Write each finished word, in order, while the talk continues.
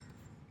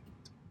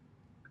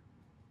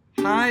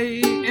Hi,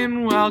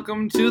 and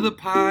welcome to the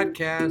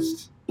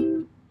podcast.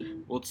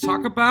 We'll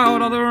talk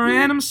about all the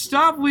random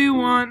stuff we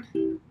want.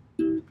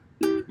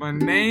 My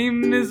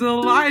name is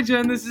Elijah,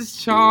 and this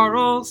is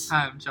Charles.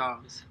 Hi, I'm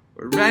Charles.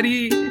 We're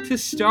ready to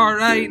start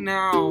right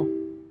now.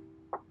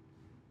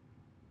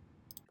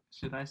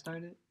 Should I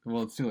start it?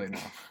 Well, it's too late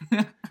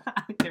now.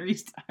 Can we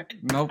start?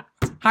 Nope.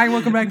 Hi,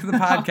 welcome back to the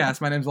podcast.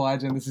 My name's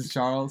Elijah, and this is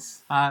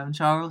Charles. Hi, I'm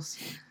Charles.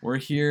 We're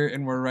here,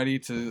 and we're ready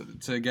to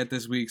get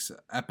this week's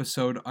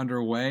episode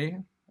underway.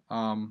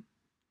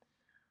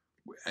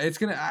 It's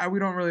gonna. We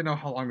don't really know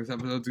how long this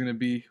episode's gonna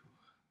be.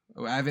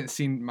 I haven't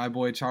seen my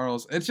boy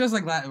Charles. It's just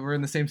like we're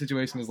in the same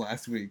situation as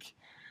last week.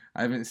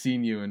 I haven't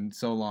seen you in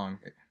so long.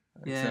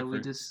 Yeah, we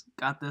just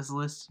got this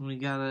list and we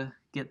gotta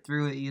get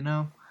through it, you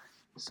know.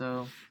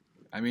 So.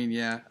 I mean,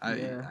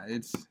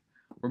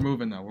 we're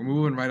moving though. We're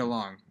moving right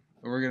along.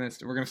 We're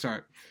gonna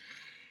start.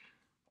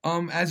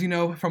 As you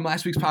know from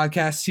last week's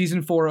podcast,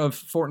 season 4 of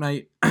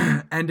Fortnite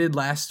ended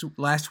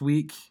last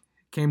week.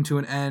 Came to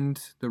an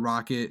end. The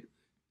rocket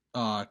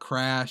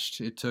crashed.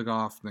 It took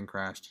off, then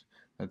crashed.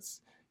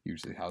 That's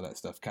usually how that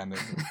stuff kind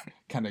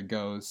of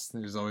goes.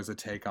 There's always a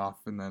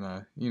takeoff and then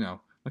a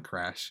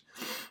crash.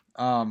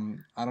 I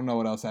don't know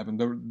what else happened.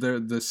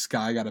 The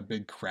sky got a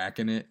big crack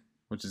in it,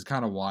 which is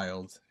kind of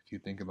wild if you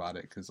think about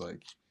it, because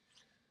like,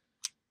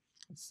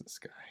 it's the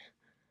sky.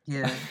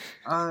 Yeah.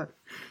 Are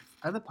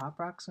the Pop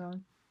Rocks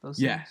on?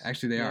 Those yeah, things?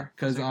 Actually they are.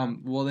 Because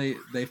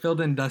they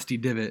filled in Dusty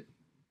Divot,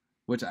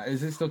 which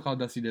is it still called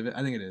Dusty Divot?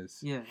 I think it is.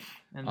 Yeah,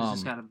 and it's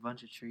just got a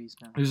bunch of trees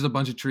now. There's just a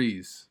bunch of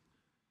trees.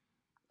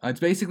 It's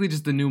basically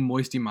just the new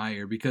Moisty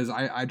Mire, because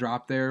I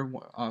dropped there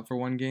for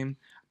one game.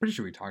 I'm pretty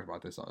sure we talked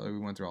about this. We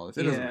went through all this.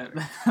 It doesn't matter.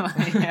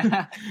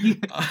 Yeah.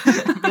 I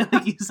feel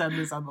like you said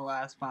this on the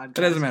last podcast.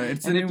 It doesn't matter.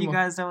 It's and if you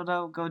guys don't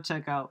know, go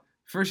check out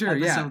for sure.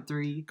 episode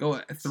 3. Go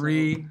at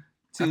 3.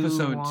 So,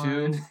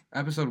 episode 2.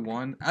 Episode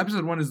 1.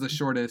 Episode 1 is the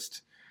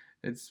shortest.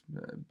 It's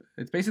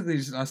basically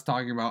just us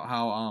talking about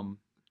how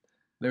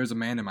there was a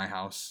man in my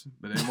house,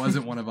 but it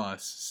wasn't one of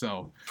us.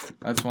 So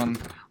that's one.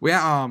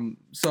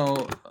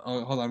 So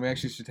hold on. We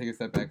actually should take a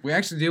step back. We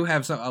actually do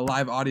have a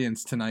live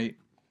audience tonight.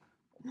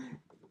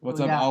 What's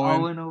up,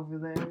 Owen? Owen over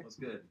there. What's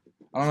good?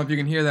 I don't know if you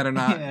can hear that or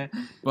not,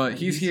 but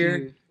he's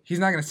here. He's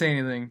not gonna say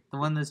anything. The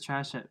one that's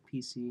trash at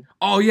PC.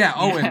 Oh yeah,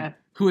 Owen,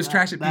 who is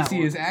trash at PC,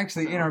 one. is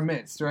actually in our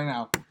midst right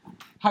now.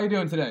 How you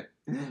doing today?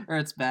 Or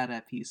it's bad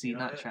at PC,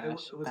 not trash.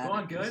 It was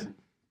going good,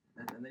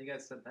 and then you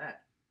guys said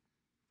that.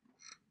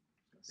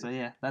 So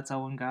yeah, that's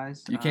Owen,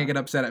 guys. You can't get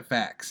upset at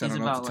facts. I don't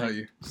know what to tell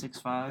you.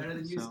 6'5". Better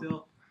than you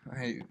still.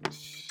 Hey,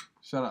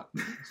 shut up.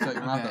 Shut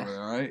your mouth over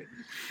there, all right?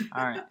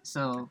 All right.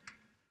 So,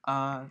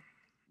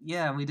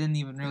 yeah, we didn't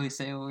even really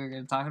say what we were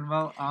going to talk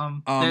about.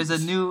 There's a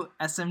new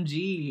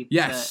SMG.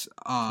 Yes.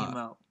 That came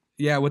out.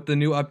 Yeah, with the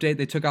new update,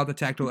 they took out the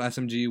tactical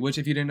SMG, which,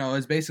 if you didn't know,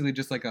 is basically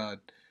just like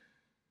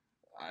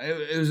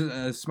it was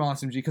a small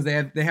SMG, because they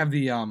have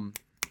the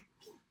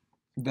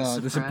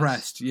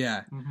suppressed.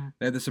 Yeah, mm-hmm.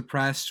 They have the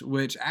suppressed,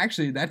 which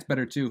actually that's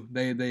better too.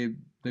 They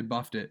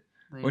buffed it,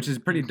 which is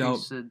pretty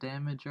dope. The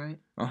damage, right?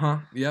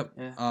 Yep.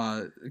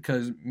 Yeah.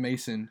 Because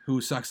Mason,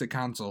 who sucks at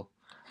console,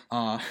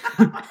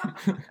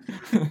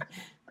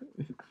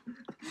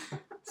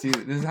 See,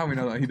 this is how we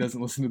know that he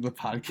doesn't listen to the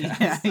podcast.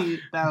 Yeah,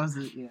 that was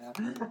it. Yeah.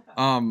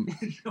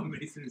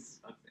 Mason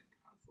sucks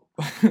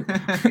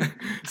at console.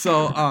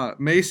 So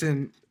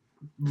Mason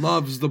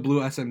loves the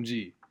blue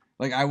SMG.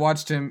 Like, I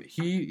watched him.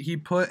 He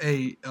put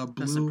a blue.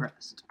 The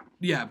suppressed.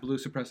 Yeah, blue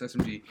suppressed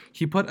SMG.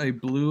 He put a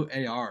blue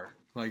AR,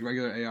 like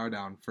regular AR,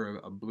 down for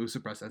a blue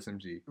suppressed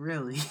SMG.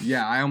 Really?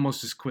 Yeah, I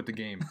almost just quit the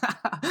game.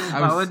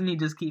 Why wouldn't he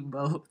just keep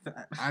both?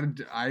 I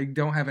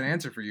don't have an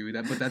answer for you,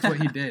 but that's what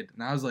he did.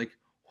 And I was like,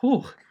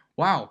 whew,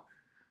 wow.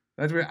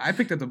 That's weird. I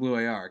picked up the blue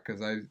AR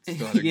because I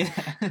still had yeah.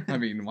 I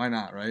mean, why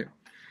not, right?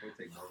 We'll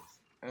take both.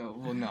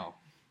 Well, no.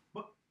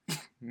 What?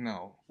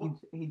 No.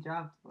 He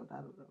dropped one. I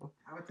don't know.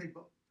 I would take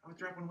both. I would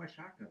drop one of my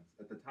shotguns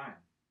at the time.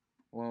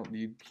 Well,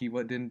 he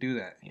didn't do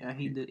that. Yeah,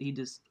 he did. He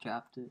just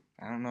dropped it.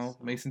 I don't know.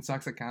 So. Mason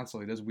sucks at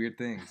console. He does weird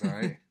things. All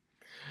right.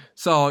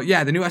 So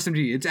yeah, the new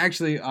SMG. It's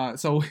actually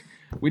so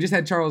we just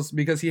had Charles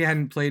because he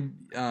hadn't played.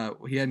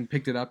 He hadn't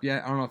picked it up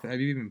yet. I don't know if have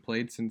you even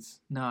played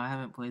since. No, I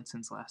haven't played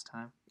since last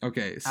time.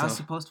 Okay, so I was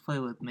supposed to play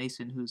with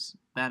Mason, who's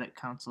bad at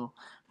console,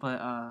 but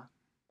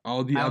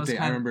oh, the update.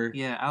 I remember.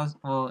 Yeah, I was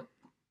well.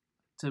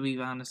 To be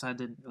honest, I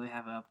didn't really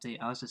have an update.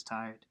 I was just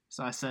tired.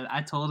 So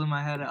I told him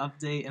I had an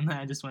update, and then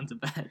I just went to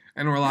bed.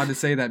 And we're allowed to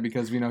say that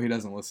because we know he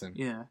doesn't listen.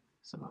 Yeah.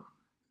 So.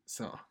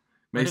 Mason,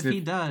 but if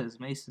he does,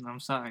 Mason, I'm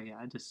sorry.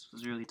 I just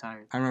was really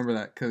tired. I remember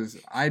that because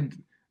I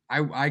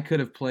could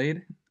have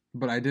played,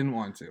 but I didn't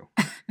want to.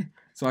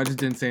 So I just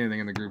didn't say anything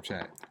in the group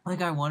chat.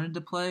 Like, I wanted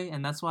to play,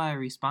 and that's why I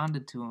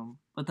responded to him.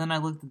 But then I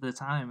looked at the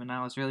time, and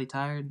I was really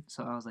tired,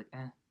 so I was like,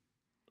 eh.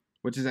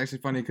 Which is actually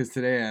funny because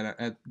today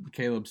at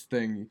Caleb's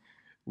thing,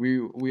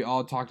 we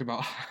all talked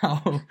about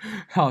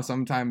how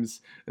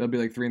sometimes it'll be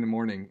like 3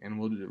 a.m. and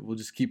we'll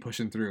just keep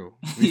pushing through.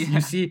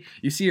 You see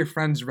your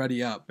friends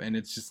ready up, and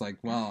it's just like,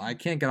 well, I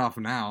can't get off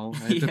now.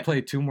 I have to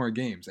play 2 more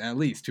games, at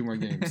least 2 more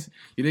games.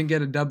 You didn't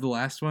get a dub the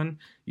last one.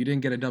 You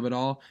didn't get a dub at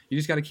all. You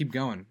just got to keep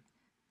going.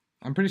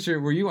 I'm pretty sure.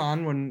 Were you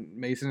on when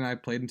Mason and I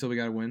played until we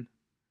got a win?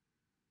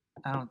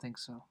 I don't think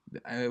so.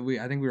 I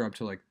think we were up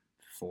to like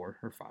 4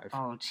 or 5.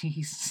 Oh,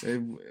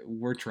 jeez.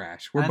 We're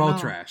trash. We're both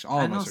trash. All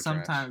of us are trash. I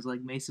know sometimes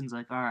like Mason's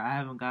like, all right, I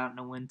haven't gotten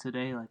a win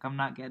today. Like I'm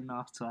not getting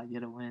off till I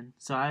get a win.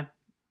 So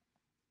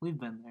we've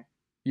been there.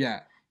 Yeah.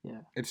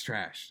 It's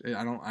trash.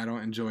 I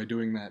don't enjoy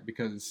doing that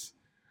because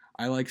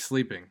I like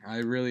sleeping. I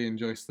really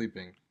enjoy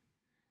sleeping,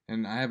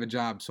 and I have a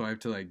job, so I have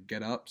to like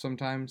get up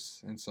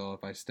sometimes. And so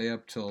if I stay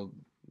up till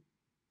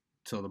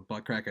the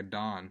butt crack of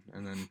dawn,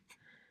 and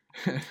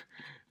then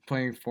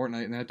playing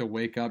Fortnite, and I have to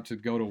wake up to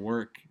go to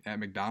work at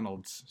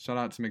McDonald's. Shout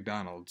out to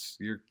McDonald's.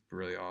 You're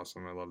really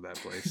awesome. I love that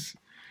place.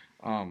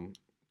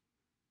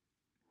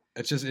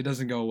 It's just, it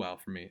doesn't go well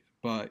for me.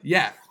 But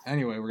yeah,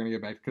 anyway, we're going to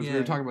get back because we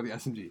were talking about the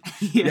SMG.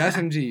 The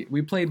SMG.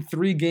 We played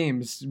 3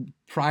 games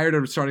prior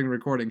to starting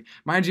recording.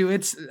 Mind you,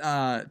 it's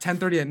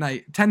 10:40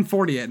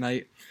 at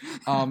night.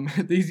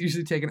 These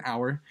usually take an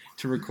hour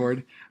to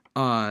record.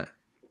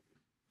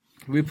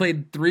 We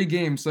played 3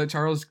 games so that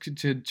Charles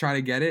could try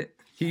to get it.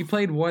 He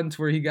played once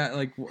where he got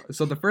like,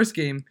 so the first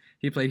game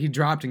he played, he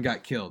dropped and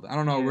got killed. I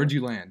don't know, where'd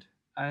you land?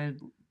 I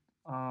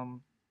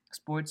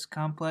sports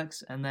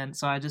complex, and then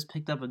so I just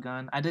picked up a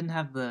gun. I didn't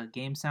have the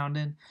game sound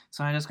in,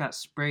 so I just got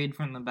sprayed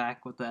from the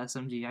back with the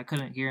SMG. I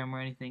couldn't hear him or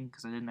anything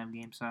because I didn't have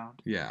game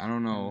sound. Yeah, I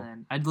don't know. And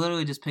then I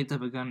literally just picked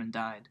up a gun and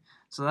died.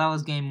 So that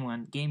was game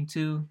 1. Game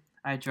 2,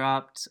 I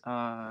dropped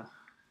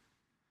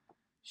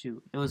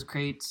it was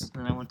crates,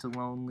 then I went to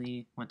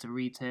lonely, went to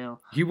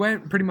retail. He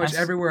went pretty much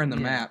everywhere on the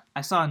map.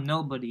 I saw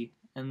nobody,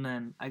 and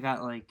then I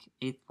got like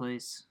 8th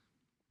place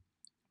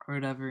or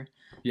whatever.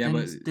 Yeah,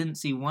 but didn't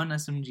see one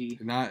SMG.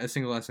 Not a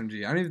single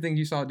SMG. I don't even think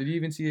you saw. Did you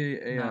even see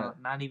No,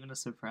 not even a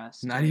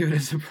suppressed. Not even a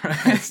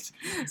suppressed.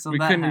 So we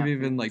couldn't have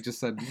even like just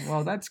said,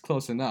 well, that's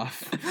close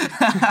enough.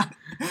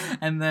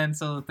 And then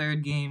so the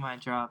third game I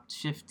dropped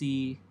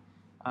Shifty,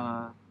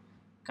 got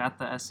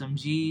the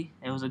SMG.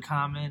 It was a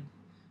common.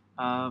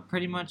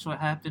 Pretty much what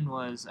happened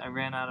was I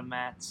ran out of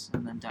mats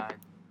and then died.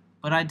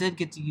 But I did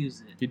get to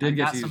use it. You did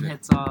get to use it. I got some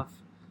hits off.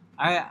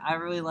 I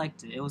really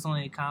liked it. It was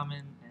only a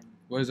common. And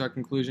what is our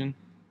conclusion?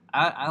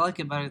 I like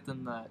it better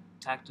than the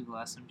tactical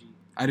SMG.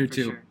 I do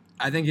too. Sure.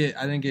 I think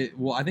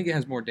it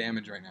has more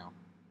damage right now.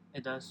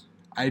 It does?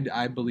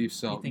 I believe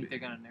so. You think they're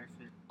going to nerf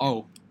it?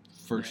 Oh,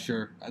 for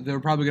sure. They're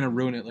probably going to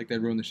ruin it like they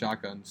ruined the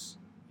shotguns.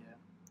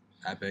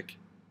 Yeah. Epic.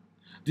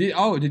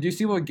 Did you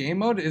see what game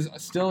mode is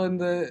still in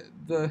the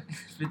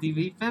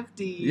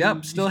 50v50?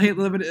 Yep, still hate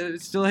limited.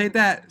 Still hate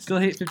that. Still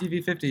hate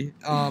 50v50.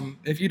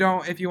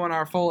 If you want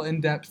our full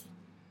in-depth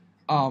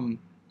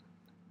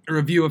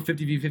review of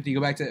 50v50,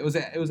 go back to it was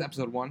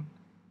episode 1.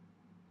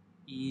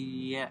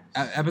 Yeah.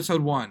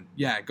 Episode 1.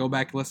 Yeah, go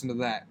back and listen to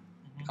that.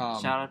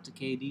 Mm-hmm. Shout out to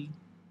KD.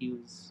 He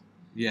was.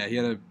 Yeah, he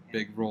had a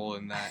big role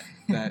in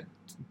that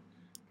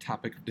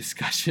topic of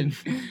discussion.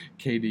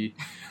 KD.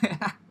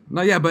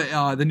 No, yeah,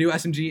 but the new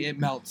SMG, it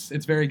melts.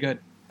 It's very good.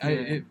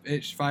 Yeah.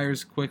 It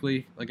fires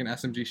quickly like an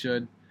SMG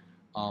should.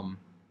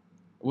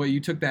 You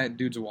took that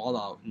dude's wall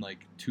out in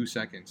like 2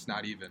 seconds,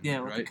 not even.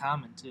 Yeah, with a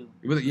common too.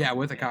 With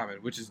a common,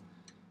 which is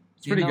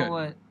pretty good.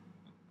 What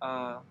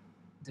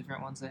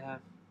different ones they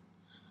have?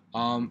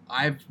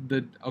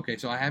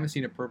 So I haven't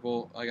seen a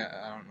purple. Like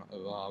I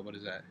don't know. What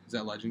is that? Is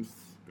that legend?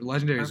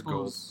 Legendary is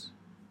gold.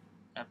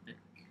 Epic.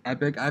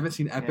 Epic. I haven't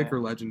seen epic or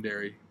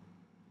legendary,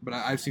 but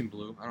I've seen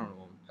blue. I don't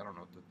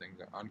know what the things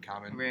are.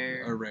 Uncommon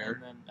or rare.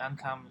 And then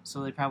uncommon.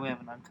 So they probably have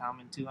an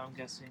uncommon too, I'm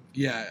guessing.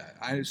 Yeah.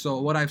 So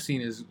what I've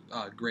seen is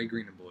gray,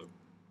 green, and blue.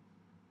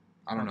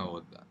 I don't know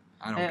what that.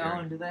 I don't care.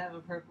 Owen, do they have a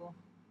purple?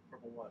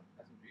 Purple what?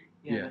 SMG?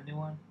 Yeah, the new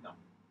one.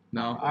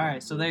 No. All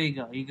right, so there you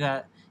go. You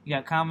got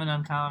common,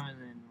 uncommon,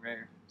 and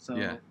rare. So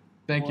yeah.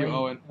 Thank you,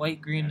 Owen.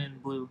 White, green,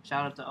 and blue.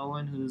 Shout out to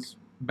Owen, who's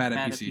bad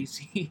at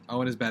PC.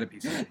 Owen is bad at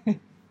PC.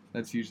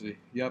 That's usually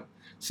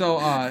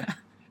So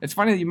it's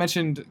funny that you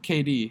mentioned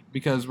KD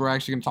because we're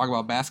actually going to talk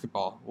about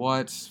basketball.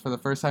 For the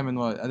first time in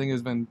I think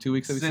it's been 2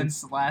 weeks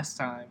since last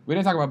time. We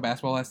didn't talk about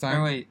basketball last time.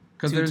 Or wait,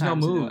 because there's no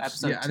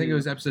moves. I think it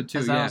was episode 2.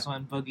 Because that was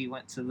when Boogie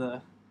went to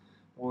the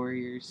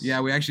Warriors. Yeah,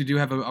 we actually do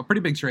have a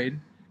pretty big trade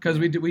because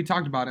we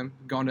talked about him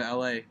going to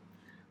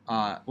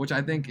LA, which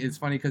I think is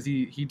funny because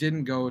he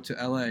didn't go to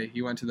LA.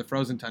 He went to the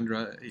frozen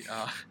tundra.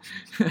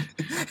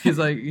 He was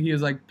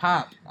like,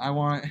 Pop, I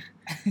want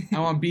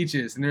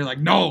beaches, and they're like,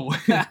 no.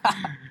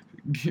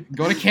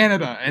 Go to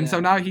Canada. And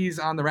so now he's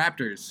on the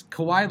Raptors.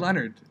 Kawhi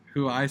Leonard,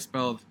 who I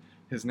spelled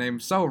his name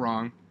so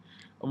wrong,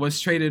 was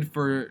traded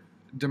for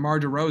DeMar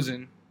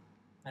DeRozan.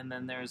 And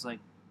then there's like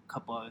a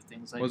couple other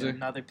things, like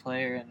another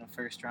player and a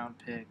first-round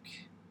pick.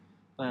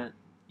 But,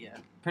 yeah,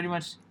 pretty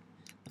much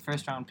the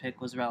first-round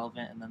pick was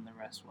relevant, and then the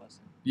rest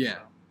wasn't. Yeah.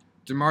 So.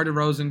 DeMar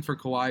DeRozan for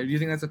Kawhi. Do you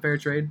think that's a fair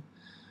trade?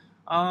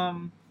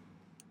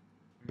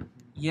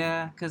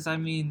 Yeah, because, I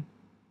mean,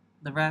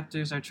 the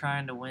Raptors are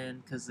trying to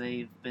win because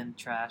they've been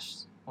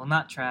trashed. Well,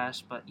 not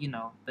trashed, but,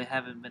 they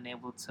haven't been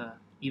able to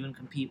even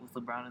compete with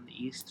LeBron in the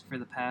East for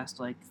the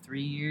past,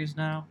 3 years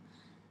now.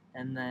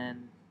 And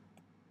then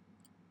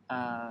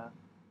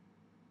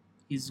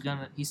he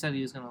said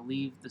he was gonna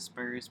leave the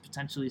Spurs,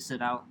 potentially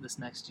sit out this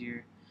next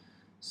year.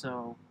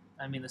 So,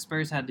 I mean, the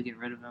Spurs had to get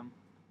rid of him,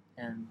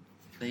 and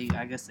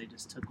I guess they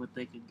just took what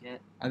they could get.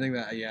 I think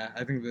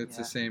that's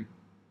the same.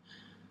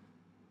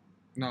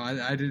 No,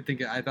 I did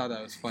think I thought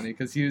that was funny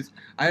because he was.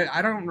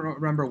 I don't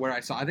remember where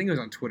I saw. I think it was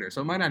on Twitter, so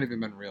it might not even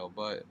been real.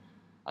 But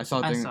I saw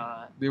it.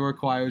 They were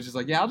quiet. It was just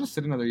like, yeah, I'll just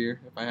sit another year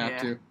if I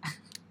have to.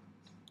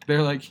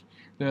 They're like,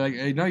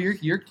 hey, no,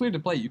 you're clear to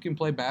play. You can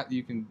play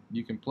You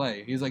can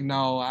play. He's like,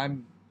 no,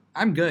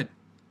 I'm good.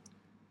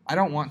 I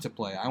don't want to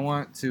play. I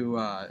want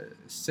to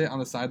sit on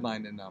the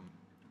sideline and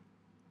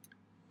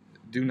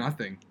do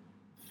nothing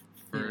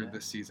for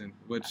this season.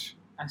 Which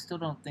I still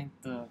don't think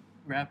the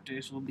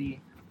Raptors will be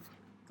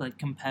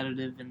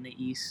competitive in the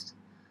East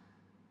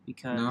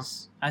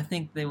because I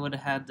think they would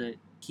have had to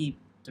keep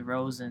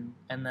DeRozan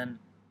and then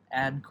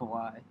add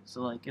Kawhi.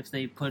 So if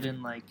they put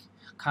in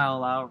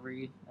Kyle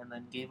Lowry and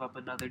then gave up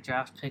another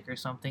draft pick or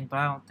something, but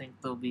I don't think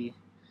they'll be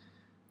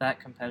that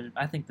competitive.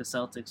 I think the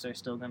Celtics are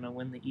still gonna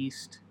win the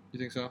East. You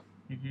think so?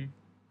 Mm-hmm.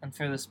 And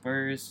for the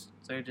Spurs,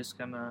 they're just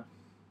gonna.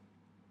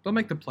 They'll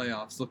make the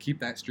playoffs. They'll keep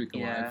that streak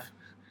alive.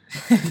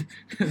 Yeah.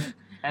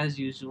 As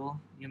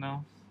usual,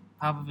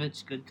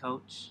 Popovich, good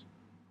coach.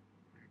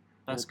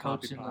 Best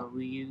coach in the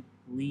league,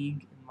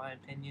 in my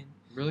opinion.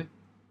 Really?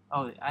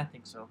 Oh, I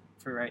think so.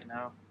 For right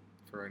now.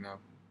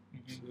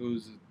 Mm-hmm.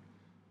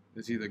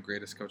 Is he the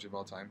greatest coach of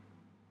all time?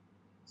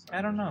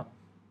 I don't know.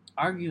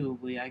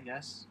 Arguably, I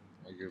guess.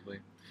 Arguably.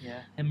 Yeah.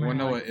 Him or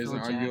what isn't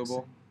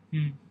arguable?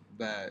 Jackson.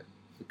 That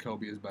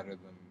Kobe is better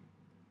than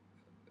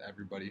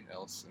everybody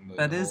else in the.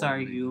 That is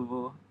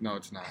arguable. League. No,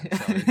 it's not.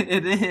 Sorry.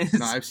 It is.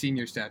 No, I've seen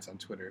your stats on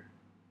Twitter.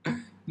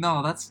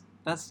 No, that's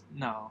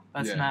not.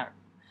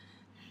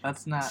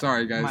 That's not.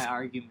 Sorry, guys. My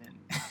argument.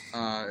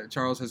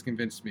 Charles has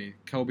convinced me.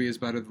 Kobe is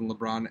better than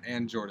LeBron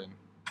and Jordan.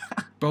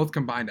 Both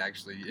combined,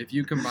 actually. If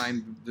you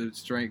combine the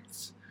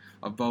strengths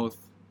of both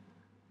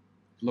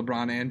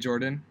LeBron and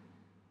Jordan,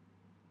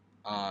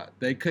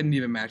 they couldn't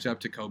even match up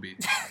to Kobe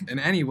in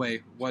any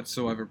way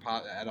whatsoever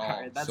at all.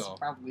 Right, that's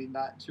probably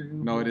not true.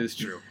 No, it is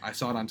true. I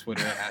saw it on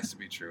Twitter. It has to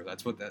be true.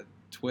 That's what that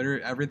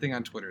Twitter. Everything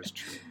on Twitter is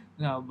true.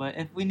 No, but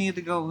if we need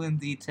to go in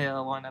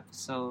detail one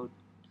episode,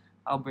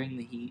 I'll bring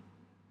the heat.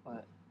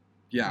 But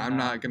yeah, I'm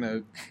not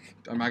gonna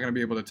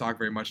be able to talk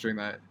very much during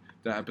that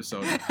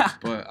episode.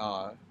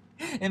 But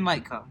it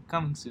might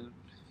coming soon.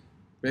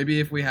 Maybe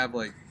if we have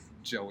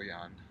Joey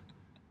on.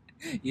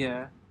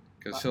 Yeah.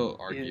 Because he'll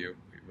argue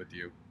with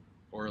you,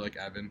 or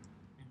Evan.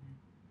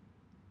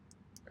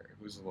 Mm-hmm.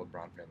 Who's the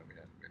LeBron fan that we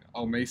had?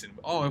 Oh, Mason.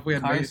 Oh, if we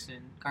had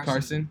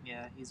Carson.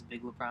 Yeah, he's a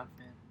big LeBron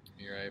fan.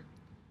 You're right.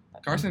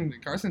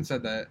 Carson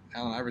said that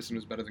Allen Iverson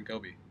was better than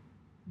Kobe.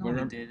 No,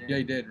 he didn't. Yeah,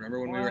 he did. Remember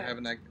when we were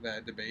having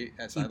that debate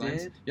at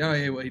sidelines? Did? Yeah,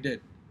 he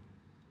did.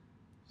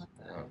 What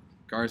the heck?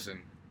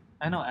 Carson.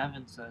 I know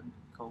Evan said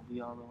Kobe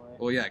all the way.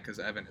 Well, yeah, because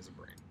Evan has a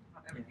brain.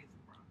 Yeah.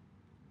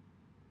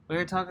 We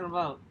were talking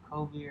about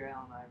Kobe or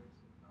Allen Iverson.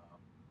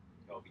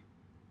 Kobe.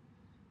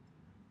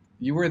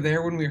 You were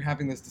there when we were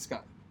having this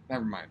discussion.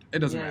 Never mind. It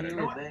doesn't matter.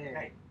 You were there.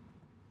 Hey.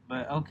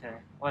 But okay,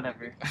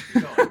 whatever.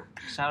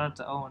 Shout out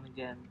to Owen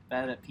again.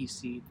 Bad at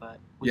PC, but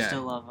we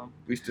still love him.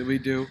 We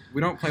do.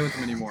 We don't play with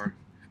him anymore.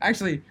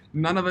 Actually,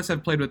 none of us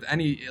have played with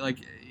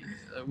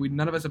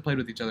none of us have played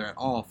with each other at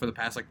all for the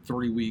past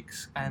 3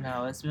 weeks. I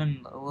know, it's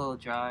been a little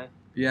dry.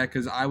 Yeah,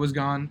 because I was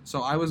gone.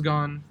 So I was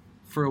gone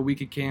for a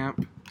week of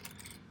camp.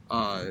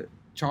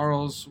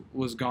 Charles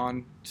was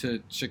gone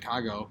to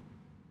Chicago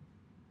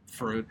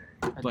for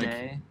a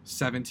day.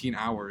 17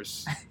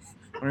 hours.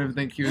 I don't even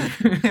think he was...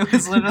 It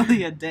was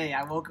literally a day.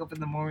 I woke up in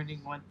the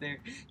morning, went there,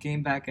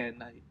 came back at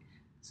night.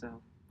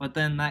 So, but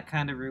then that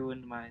kind of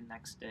ruined my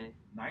next day.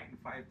 Night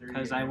and 5:30.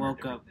 Because I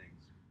woke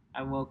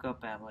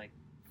up at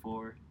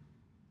 4,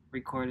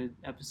 recorded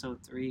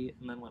episode 3,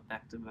 and then went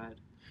back to bed.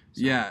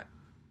 So. Yeah,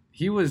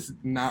 he was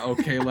not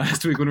okay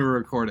last week when we were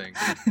recording.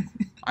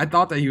 I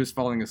thought that he was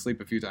falling asleep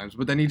a few times,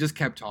 but then he just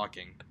kept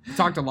talking. He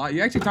talked a lot.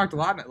 You actually talked a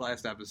lot in that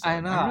last episode. I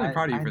know. I'm really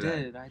proud of you for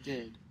that. I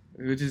did.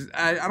 Which is,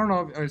 I don't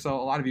know, so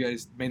a lot of you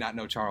guys may not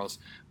know Charles,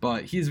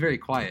 but he's very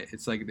quiet.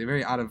 It's they're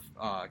very out of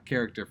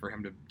character for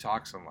him to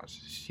talk so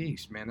much.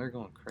 Sheesh, man, they're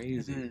going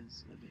crazy. It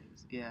is,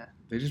 yeah.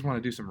 They just want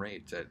to do some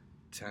raids at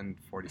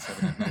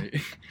 10:47 at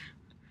night.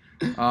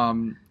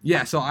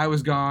 Yeah, so I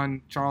was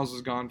gone. Charles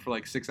was gone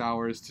for 6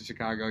 hours to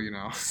Chicago,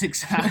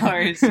 6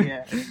 hours,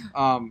 yeah.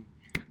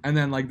 And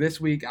then this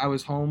week I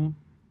was home.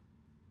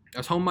 I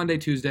was home Monday,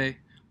 Tuesday,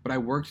 but I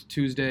worked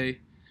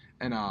Tuesday.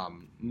 And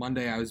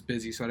Monday I was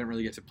busy, so I didn't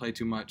really get to play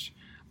too much.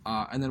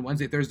 And then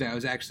Wednesday, Thursday,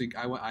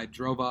 I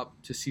drove up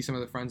to see some of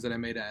the friends that I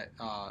made at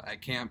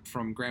camp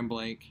from Grand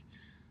Blanc.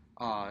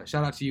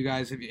 Shout out to you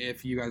guys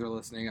if you guys are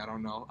listening. I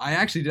don't know. I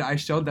actually did. I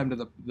showed them to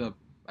the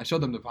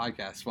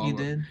podcast. You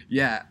did?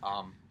 Yeah.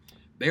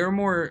 They were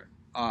more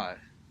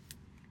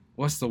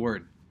what's the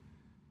word?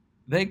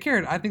 They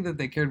cared. I think that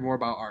they cared more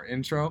about our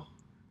intro.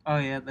 Oh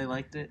yeah, they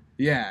liked it.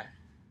 Yeah.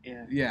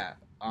 Yeah. Yeah.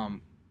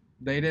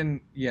 They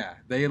didn't. Yeah,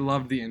 they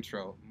loved the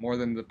intro more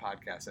than the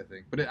podcast. I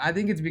think, but I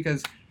think it's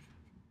because,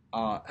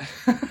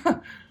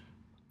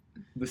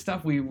 the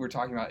stuff we were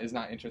talking about is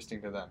not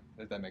interesting to them.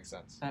 If that makes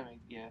sense.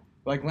 Yeah.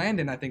 Like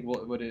Landon, I think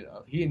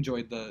he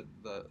enjoyed the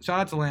shout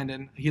out to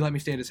Landon. He let me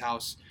stay at his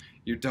house.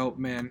 You're dope,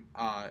 man.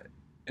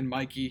 And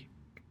Mikey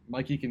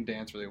can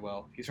dance really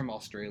well. He's from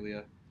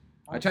Australia.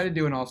 I tried to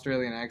do an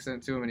Australian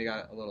accent to him, and he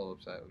got a little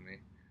upset with me.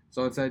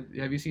 So it said,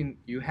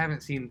 you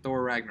haven't seen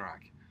Thor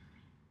Ragnarok?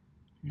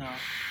 No.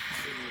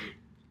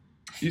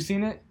 You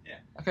seen it? Yeah.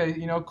 Okay,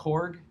 you know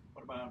Korg?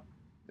 What about?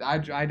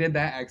 I did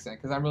that accent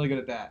because I'm really good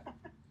at that.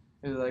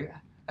 It was like,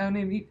 oh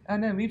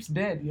no, Meep's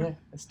dead. Yeah,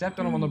 I stepped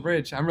on him on the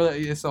bridge.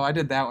 So I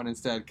did that one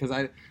instead because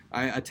I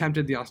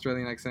attempted the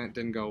Australian accent,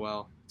 didn't go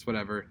well. It's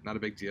whatever, not a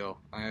big deal.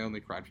 I only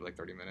cried for like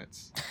 30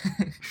 minutes.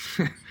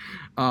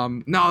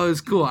 No, it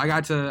was cool. I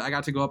got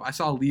to go up. I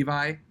saw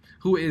Levi,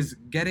 who is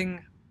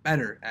getting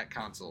better at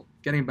console.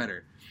 Getting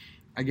better.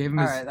 I gave him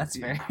All right, that's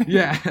fair.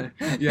 Yeah,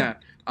 yeah.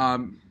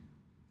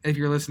 If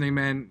you're listening,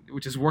 man,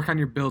 which is work on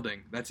your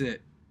building. That's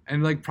it.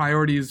 And like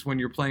priorities when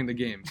you're playing the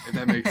game, if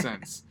that makes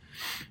sense.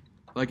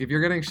 Like if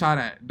you're getting shot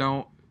at,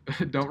 don't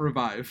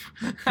revive.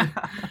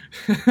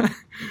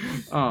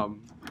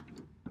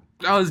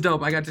 That was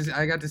dope. I got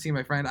to see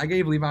my friend. I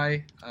gave Levi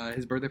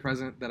his birthday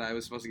present that I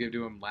was supposed to give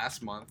to him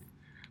last month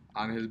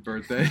on his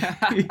birthday.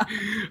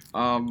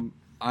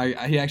 I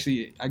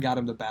got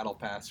him the battle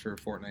pass for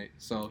Fortnite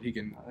so he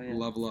can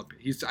level up.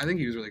 I think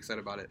he was really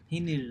excited about it. He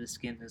needed a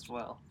skin as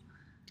well.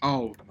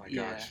 Oh my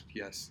gosh,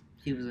 yes.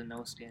 He was a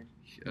no skin.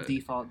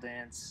 Default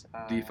dance.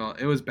 Default.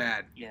 It was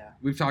bad. Yeah.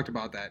 We've talked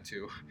about that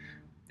too.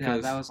 Yeah,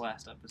 that was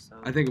last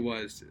episode. I think it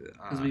was.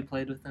 Because we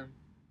played with him.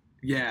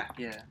 Yeah.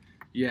 Yeah.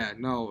 Yeah,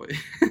 no.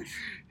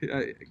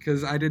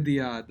 Because I did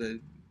the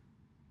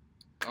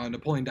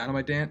Napoleon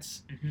Dynamite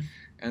dance,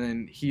 and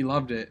then he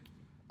loved it.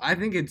 I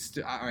think it's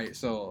all right.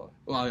 So,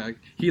 well, like,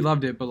 he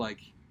loved it, but like,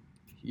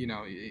 you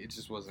know, it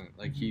just wasn't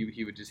like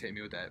he would just hit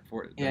me with that.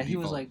 Yeah, he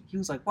was like,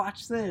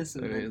 watch this,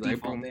 and then like,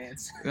 default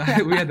dance. We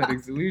had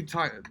that. We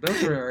talked.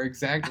 Those were our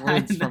exact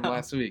words from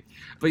last week.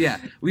 But yeah,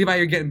 Levi,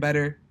 you're getting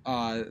better.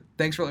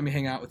 Thanks for letting me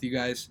hang out with you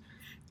guys.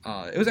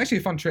 It was actually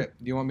a fun trip.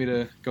 Do you want me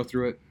to go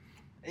through it?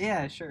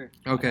 Yeah, sure.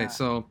 Okay,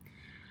 so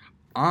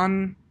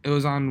it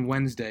was on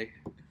Wednesday.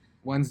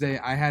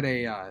 I had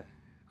a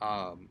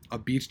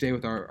beach day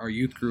with our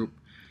youth group.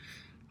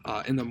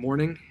 In the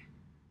morning,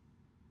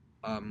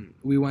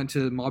 we went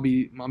to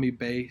Maumee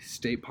Bay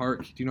State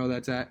Park. Do you know where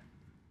that's at?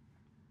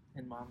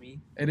 In Maumee?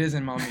 It is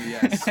in Maumee,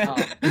 yes.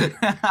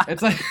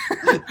 It's like,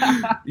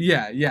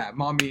 yeah,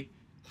 Maumee.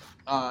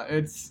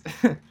 It's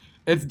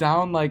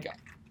down like,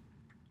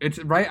 it's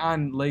right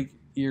on Lake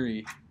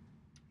Erie.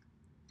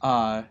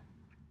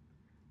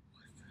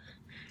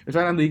 It's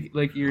right on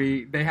Lake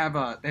Erie. They have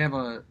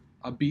a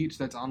beach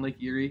that's on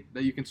Lake Erie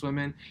that you can swim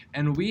in,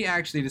 and we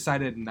actually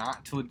decided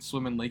not to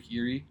swim in Lake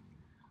Erie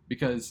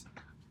because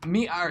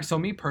me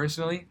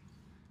personally,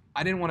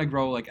 I didn't want to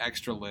grow like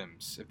extra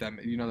limbs. If that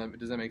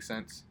does that make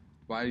sense?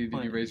 Why did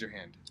you raise your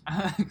hand?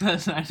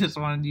 Because I just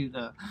wanted you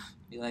to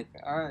be like,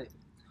 all right.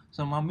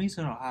 So Maumee's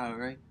in Ohio,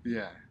 right?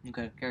 Yeah.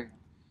 Okay, carry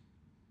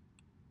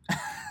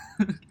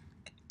on.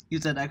 You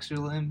said extra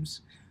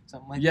limbs.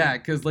 Something like yeah,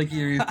 that. because Lake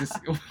Erie is just.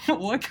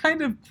 What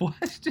kind of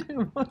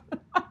question? what?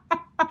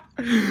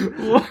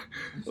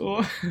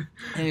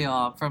 Hey,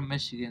 I'm from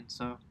Michigan,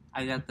 so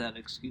I got that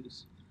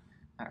excuse.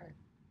 All right.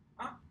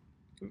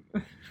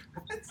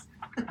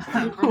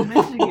 I'm from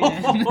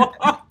Michigan.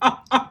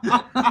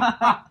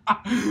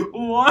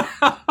 What?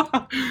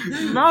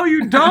 No,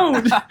 you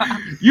don't.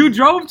 You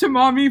drove to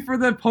Maumee for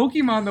the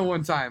Pokemon the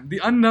one time. The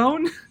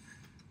unknown?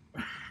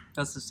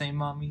 That's the same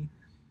Maumee.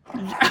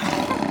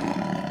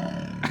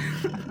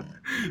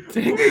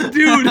 Dang it,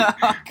 dude.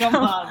 Come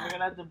on, we're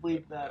gonna have to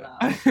bleep that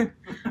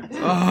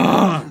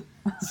out.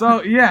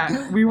 So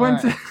yeah, we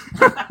went to.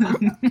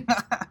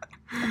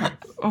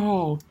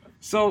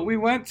 So we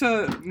went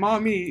to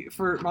Maumee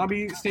for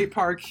Maumee State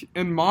Park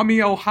in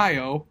Maumee,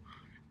 Ohio.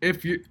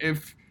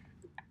 If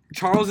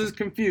Charles is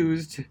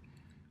confused,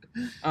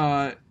 you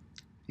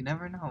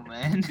never know,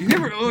 man.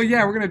 Oh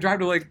yeah, we're gonna drive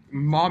to like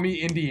Maumee,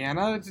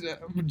 Indiana,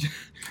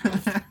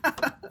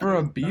 for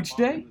a beach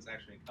day. It was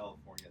actually in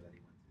California that he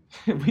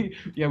went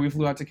to. we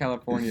flew out to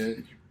California,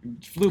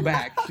 flew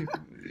back.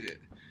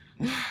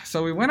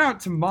 So we went out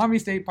to Maumee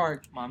State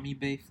Park. Maumee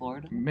Bay,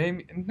 Florida?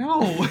 Maybe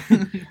no.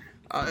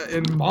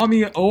 In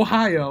Maumee,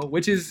 Ohio,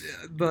 which is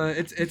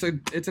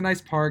it's a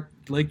nice park.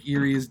 Lake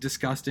Erie is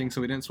disgusting,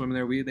 so we didn't swim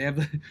there. They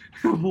have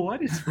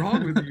what is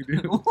wrong with you,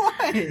 dude?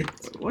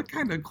 What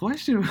kind of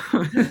question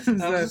is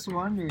that? I was just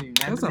wondering.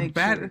 That's a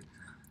bad. Sure.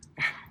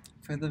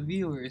 For the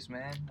viewers,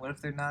 man. What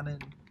if they're not in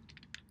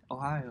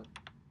Ohio?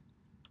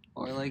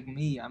 Or like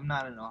me, I'm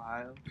not in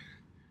Ohio.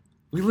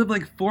 We live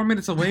like 4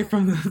 minutes away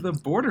from the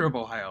border of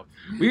Ohio.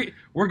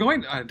 We're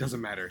going. It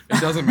doesn't matter. It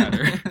doesn't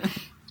matter.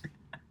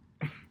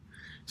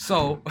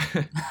 So,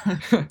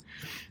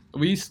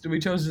 We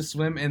chose to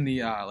swim in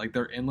the like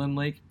their inland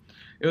lake.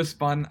 It was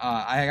fun.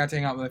 I got to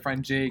hang out with my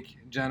friend Jake,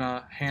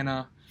 Jenna,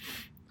 Hannah.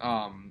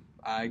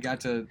 I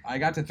got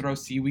to throw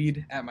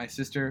seaweed at my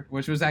sister,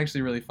 which was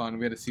actually really fun.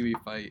 We had a seaweed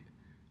fight.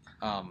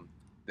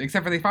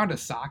 Except for they found a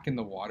sock in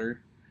the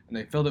water and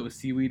they filled it with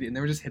seaweed and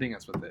they were just hitting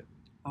us with it.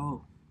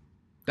 Oh.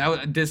 That was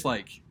a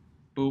dislike.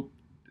 Boop.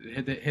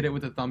 Hit it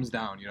with a thumbs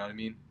down. You know what I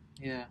mean?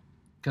 Yeah.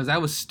 Because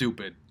that was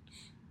stupid.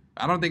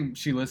 I don't think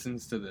she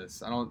listens to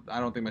this. I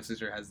don't think my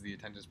sister has the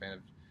attention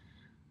span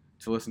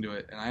to listen to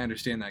it, and I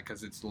understand that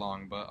because it's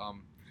long. But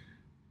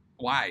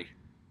why?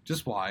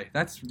 Just why?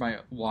 That's my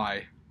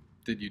why.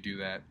 Did you do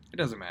that? It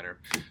doesn't matter.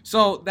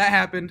 So that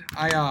happened.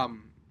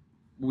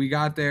 We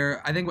got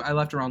there. I think I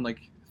left around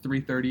like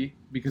 3:30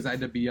 because I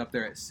had to be up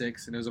there at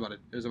 6, and it was about a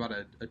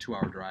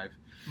 2-hour drive.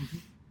 Mm-hmm.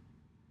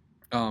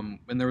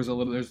 And there's a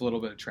little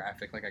bit of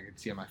traffic, like I could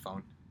see on my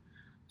phone.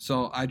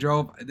 So I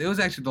drove. It was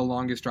actually the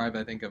longest drive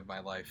I think of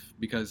my life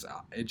because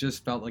it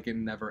just felt like it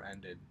never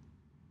ended,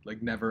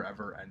 like never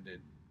ever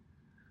ended.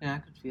 Yeah, I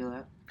could feel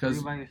that. Cause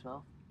you by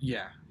yourself?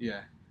 Yeah.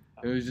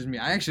 It was just me.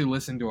 I actually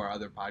listened to our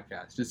other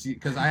podcasts just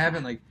because I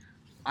haven't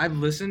I've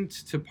listened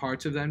to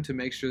parts of them to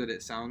make sure that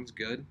it sounds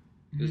good.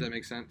 Does that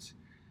make sense?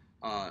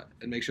 And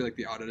make sure like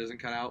the audio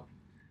doesn't cut out.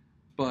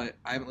 But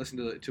I haven't listened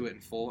to it in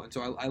full, and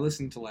so I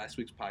listened to last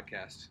week's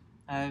podcast.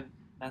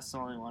 That's the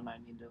only one I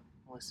need to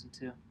listen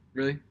to.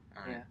 Really?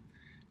 All right. Yeah.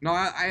 No,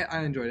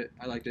 I enjoyed it.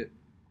 I liked it.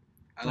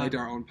 I liked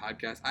our own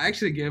podcast. I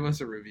actually gave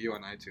us a review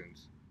on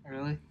iTunes.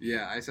 Really?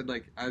 Yeah, I said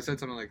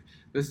something like,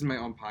 "This is my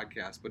own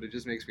podcast, but it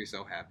just makes me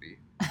so happy."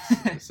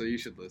 So you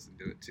should listen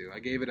to it too. I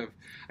gave it a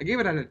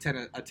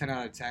 10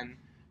 out of 10,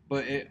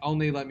 but it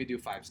only let me do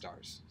 5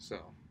 stars.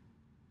 So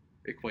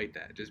equate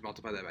that. Just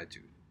multiply that by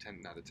 2.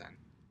 10 out of 10.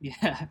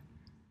 Yeah.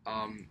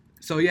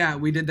 So yeah,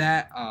 we did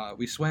that.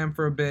 We swam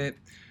for a bit.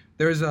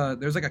 There's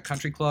like a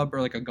country club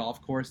or like a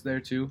golf course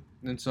there too,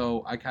 and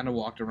so I kind of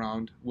walked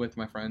around with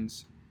my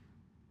friends.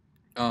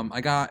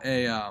 I got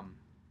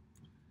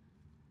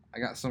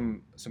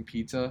some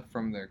pizza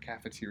from their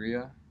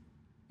cafeteria.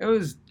 It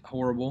was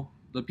horrible.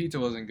 The pizza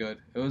wasn't good.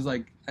 It was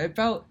like it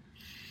felt.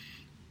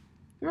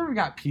 You ever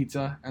got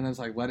pizza and then it's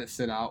like let it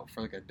sit out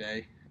for like a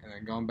day and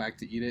then going back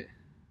to eat it?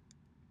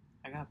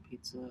 I got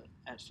pizza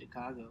at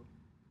Chicago.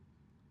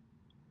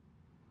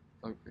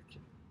 Okay.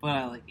 But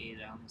I ate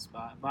it on the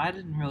spot. But I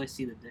didn't really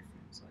see the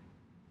difference.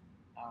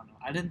 I don't know.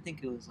 I didn't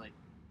think it was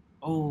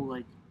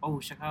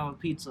Chicago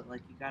pizza,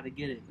 you gotta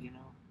get it, you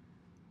know?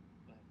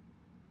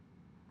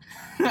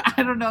 But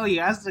I don't know,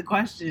 you asked the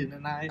question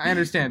and I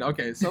understand.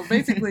 Okay, so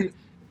basically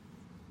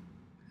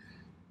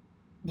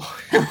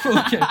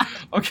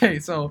okay,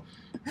 so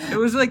it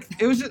was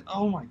just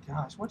oh my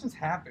gosh, what just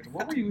happened?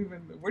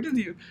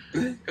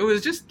 It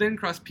was just thin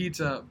crust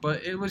pizza,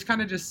 but it was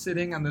kind of just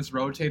sitting on this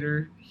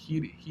rotator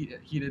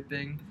heated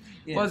thing.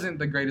 Yeah. Wasn't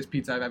the greatest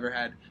pizza I've ever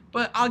had,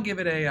 but I'll give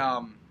it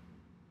a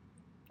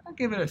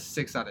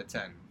 6 out of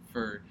 10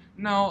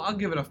 I'll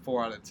give it a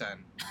 4 out of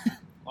 10.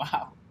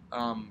 Wow.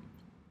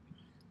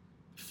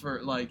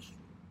 For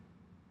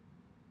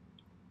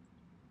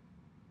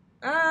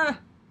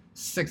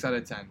 6 out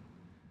of 10.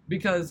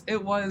 Because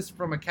it was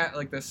from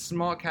this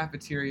small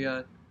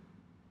cafeteria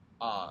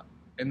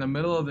in the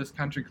middle of this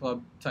country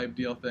club type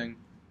deal thing.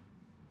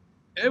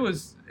 It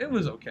was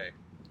okay.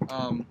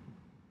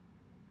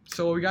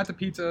 So we got the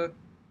pizza.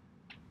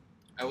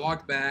 I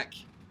walked back.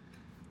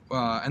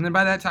 And then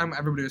by that time,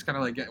 everybody was kind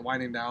of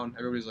winding down.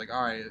 Everybody's like,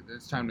 all right,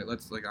 it's time to,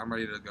 I'm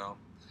ready to go.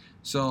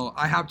 So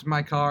I hopped in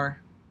my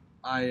car.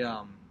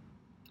 I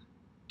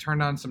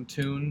turned on some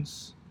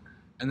tunes.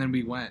 And then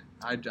we went.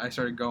 I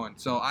started going.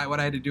 So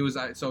what I had to do is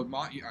all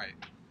right.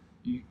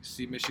 You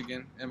see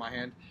Michigan in my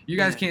hand. You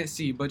guys can't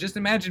see, but just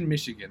imagine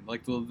Michigan,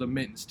 like the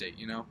mitten state,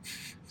 you know.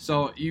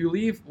 So you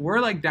leave.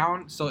 We're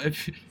down. So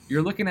if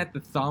you're looking at the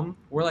thumb,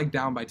 we're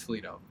down by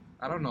Toledo.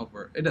 I don't know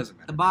if it doesn't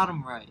matter. The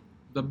bottom right.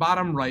 The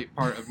bottom right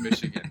part of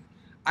Michigan.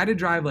 I had to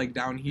drive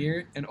down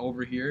here and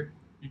over here.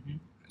 Mm-hmm.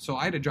 So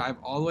I had to drive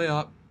all the way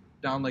up,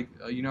 down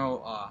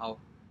how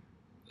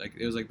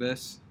it was like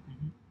this,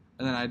 mm-hmm.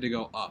 And then I had to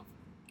go up.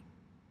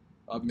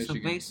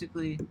 Michigan. So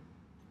basically,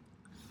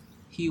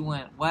 he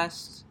went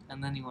west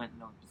and then he went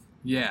north.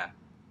 Yeah.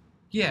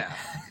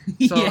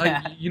 So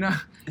yeah.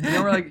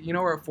 We're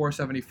at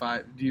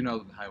 475. Do you know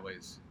the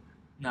highways?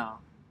 No.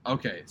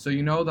 Okay, so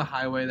you know the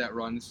highway that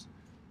runs.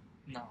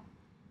 No.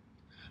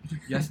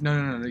 Yes.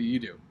 No. You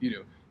do.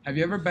 Have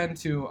you ever been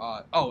to?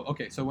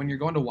 Okay. So when you're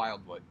going to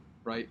Wildwood,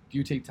 right? Do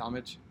you take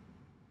Talmadge?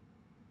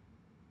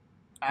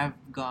 I've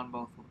gone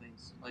both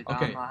ways. On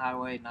the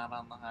highway, not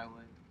on the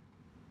highway.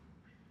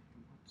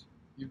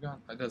 You've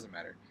gone. That doesn't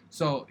matter.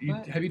 So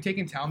have you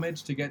taken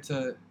Talmadge to get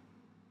to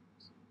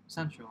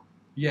Central?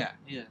 Yeah.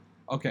 Yeah.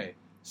 Okay.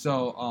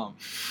 So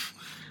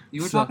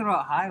you were talking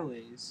about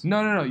highways.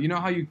 No. You know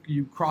how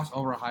you cross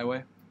over a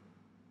highway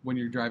when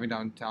you're driving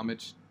down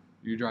Talmadge?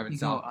 You're driving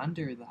south. You go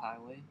under the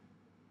highway.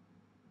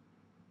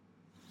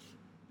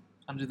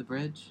 Under the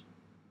bridge.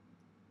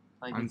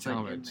 On it's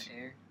Talmadge. in the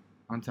air.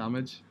 On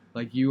Talmadge?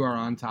 You are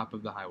on top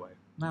of the highway.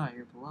 No,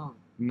 you're below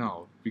it.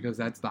 No, because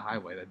that's the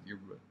highway that you're.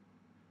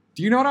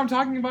 Do you know what I'm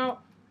talking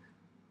about?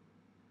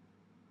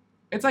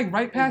 It's like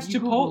right past you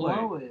Chipotle.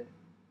 Go below it.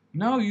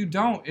 No, you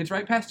don't. It's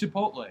right past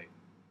Chipotle.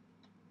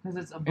 Because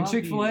it's above And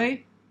Chick-fil-A, you.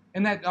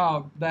 and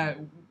that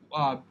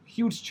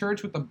huge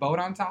church with the boat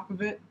on top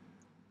of it.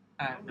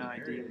 I have no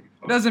idea.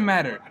 It doesn't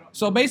matter.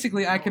 So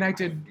basically, I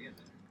connected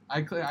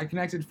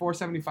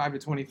 475 to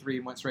 23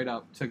 and went straight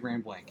up to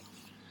Grand Blanc.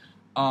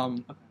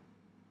 Okay.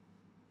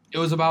 It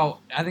was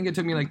about, I think it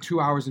took me like 2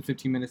 hours and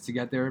 15 minutes to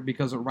get there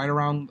because right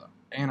around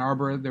Ann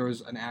Arbor there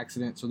was an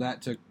accident, so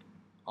that took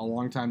a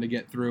long time to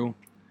get through.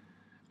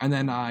 And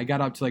then I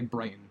got up to like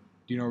Brighton.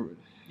 Do you know?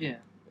 Yeah.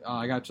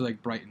 I got to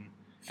like Brighton,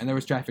 and there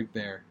was traffic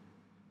there.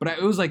 But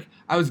it was like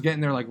I was getting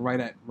there like right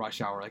at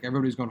rush hour. Like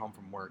everybody's going home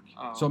from work,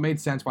 so it made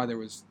sense why there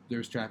was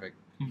traffic.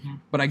 Mm-hmm.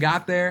 But I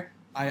got there.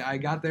 I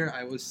got there.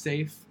 I was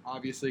safe,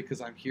 obviously,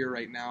 because I'm here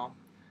right now.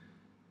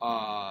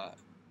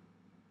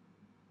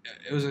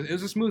 It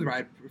was a smooth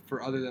ride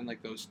for other than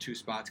like those two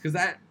spots, because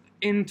that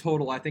in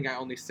total I think I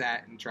only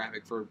sat in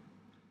traffic for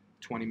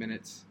 20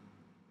 minutes.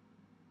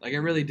 Like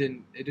it really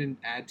didn't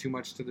add too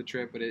much to the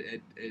trip, but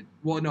it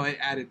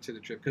added to the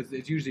trip because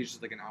it's usually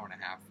just like an hour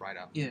and a half ride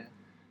up. Yeah.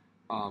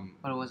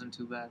 But it wasn't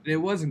too bad. It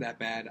wasn't that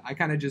bad. I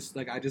kind of just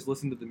I just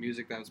listened to the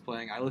music that was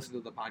playing. I listened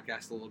to the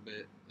podcast a little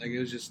bit. Like it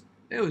was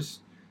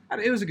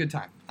a good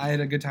time. I had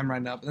a good time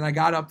riding up. And then I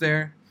got up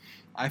there.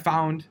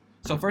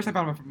 First I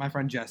found my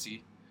friend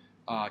Jesse,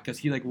 because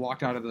he like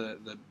walked out of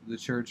the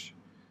church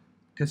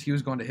because he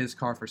was going to his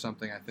car for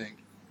something, I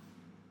think.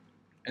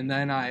 And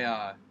then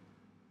I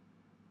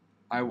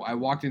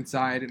walked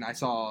inside and I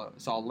saw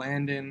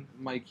Landon,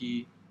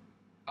 Mikey,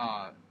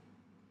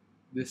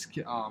 this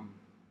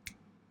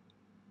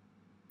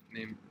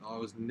name it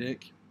was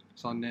Nick.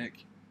 Saw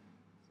Nick.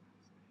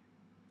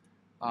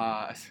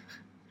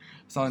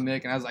 Saw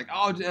Nick and I was like,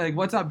 oh, like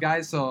what's up,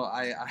 guys? So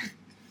I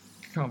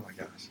oh my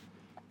gosh,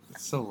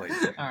 it's so late.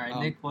 All right,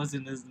 Nick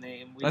wasn't his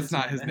name. That's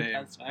not his name.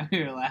 That's why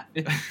we were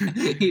laughing.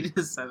 He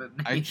just said a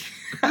name.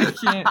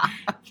 I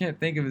can't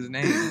think of his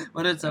name.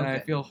 But it's okay. And I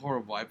feel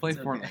horrible. I play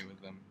Fortnite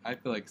with him. I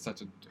feel like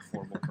such a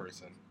horrible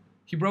person.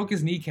 He broke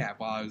his kneecap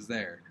while I was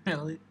there.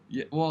 Really?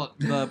 Yeah. Well,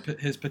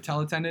 his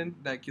patella tendon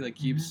that he like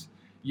keeps. Mm-hmm.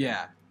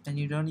 Yeah. And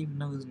you don't even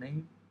know his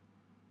name?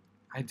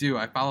 I do.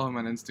 I follow him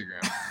on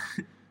Instagram.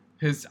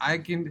 His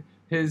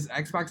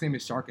Xbox name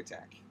is Shark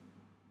Attack.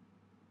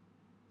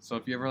 So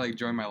if you ever like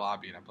join my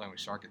lobby and I'm playing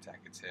with Shark Attack,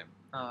 it's him.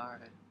 Oh, all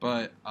right.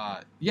 But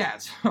yeah.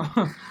 So,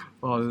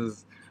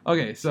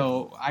 okay.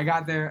 So I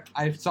got there.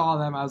 I saw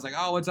them. I was like,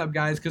 "Oh, what's up,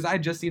 guys?" Because I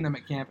had just seen them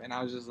at camp, and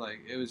I was just like,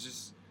 I was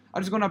just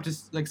going up to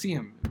like see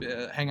him,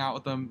 hang out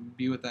with them,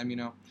 be with them, you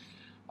know.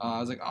 I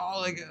was like,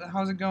 "Oh, like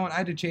how's it going?" I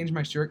had to change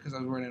my shirt because I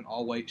was wearing an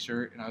all white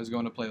shirt, and I was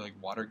going to play like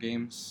water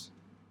games.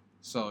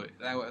 So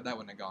that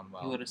wouldn't have gone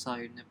well. You would have saw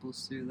your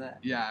nipples through that.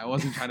 Yeah, I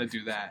wasn't trying to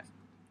do that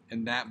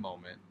in that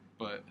moment,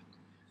 but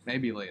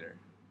maybe later.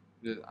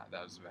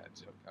 That was a bad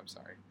joke. I'm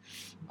sorry.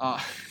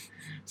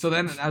 So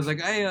then I was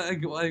like, "Hey,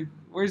 like,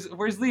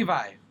 where's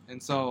Levi?"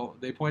 And so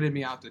they pointed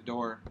me out the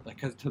door, like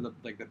to the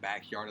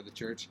backyard of the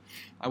church.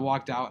 I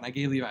walked out and I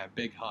gave Levi a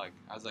big hug.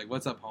 I was like,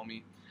 "What's up,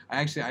 homie?"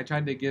 I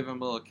tried to give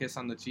him a little kiss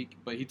on the cheek,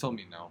 but he told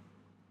me no.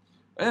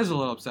 It was a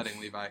little upsetting,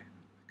 Levi,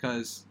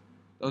 because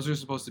those were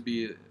supposed to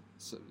be a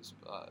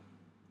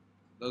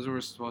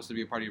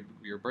part of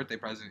your birthday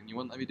present, and you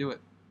wouldn't let me do it.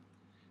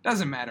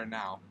 Doesn't matter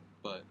now,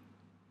 but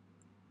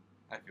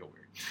I feel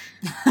weird.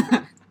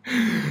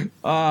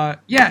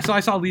 Yeah, so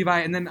I saw Levi,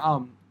 and then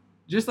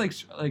just like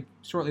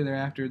shortly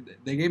thereafter,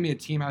 they gave me a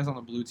team. I was on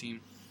the blue team,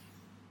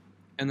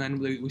 and then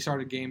we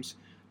started games.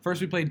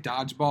 First, we played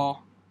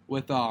dodgeball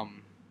with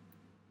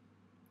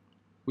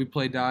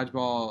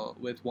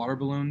water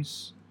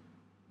balloons.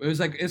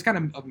 It's kind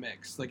of a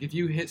mix. Like if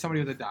you hit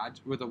somebody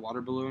with a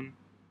water balloon,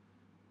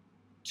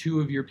 2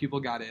 of your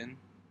people got in.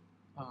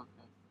 Oh,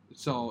 okay.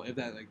 So if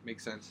that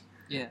makes sense.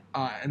 Yeah.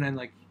 And then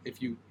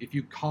if you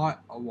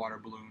caught a water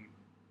balloon,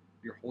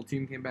 your whole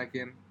team came back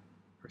in,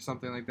 or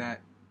something like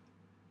that.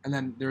 And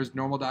then there's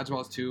normal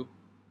dodgeballs too.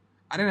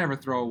 I didn't ever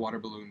throw water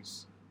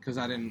balloons because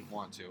I didn't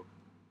want to.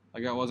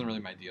 Like that wasn't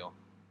really my deal.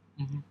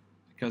 Mm-hmm.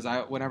 Because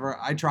I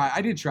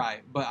did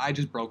try, but I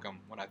just broke them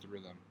when I threw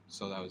them,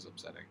 so that was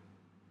upsetting.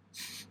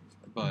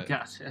 But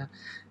gotcha.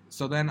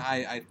 So then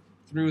I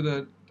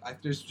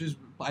just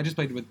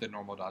played with the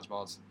normal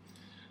dodgeballs.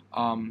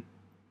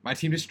 My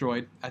team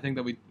destroyed. I think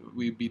that we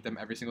beat them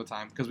every single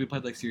time because we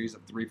played like series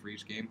of 3 for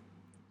each game.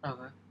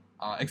 Okay.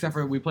 Except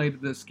for we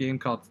played this game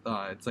called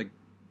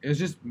it was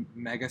just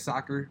Mega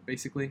Soccer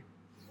basically.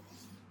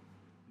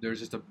 There was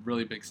just a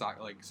really big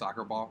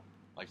soccer ball,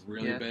 like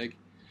really big,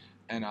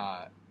 and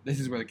this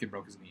is where the kid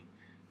broke his knee.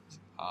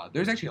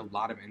 There's actually a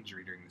lot of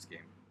injury during this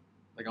game,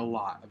 like a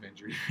lot of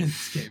injury in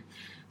this game.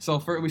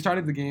 So we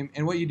started the game,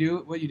 and what you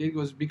did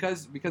was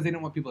because they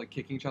didn't want people like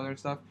kicking each other and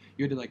stuff,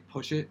 you had to like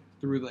push it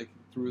through the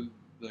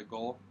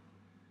goal.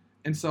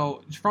 And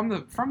so from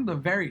the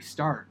very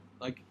start,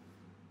 like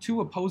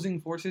 2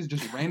 opposing forces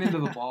just ran into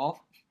the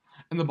ball,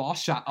 and the ball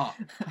shot up.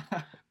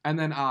 And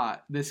then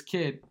the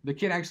kid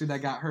actually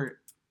that got hurt,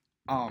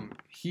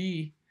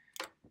 He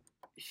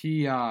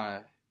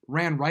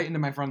ran right into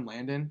my friend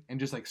Landon and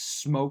just like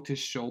smoked his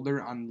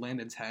shoulder on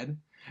Landon's head,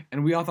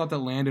 and we all thought that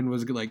Landon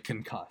was like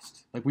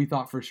concussed. Like we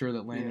thought for sure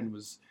that Landon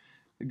was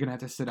gonna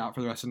have to sit out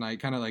for the rest of the night.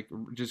 Kind of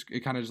just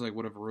like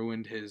would have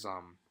ruined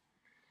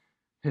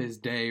his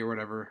day or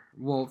whatever.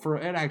 Well,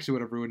 it actually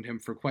would have ruined him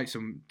for quite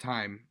some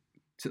time.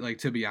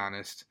 To be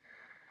honest,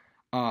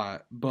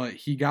 but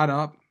he got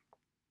up.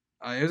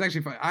 It was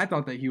actually fun. I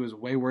thought that he was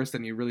way worse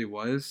than he really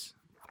was,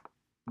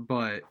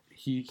 but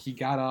he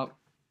got up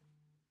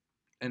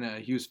and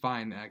he was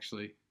fine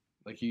actually.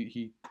 Like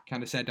he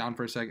kind of sat down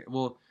for a second.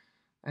 Well,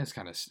 it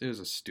was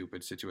a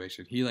stupid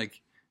situation. He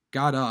like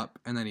got up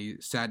and then he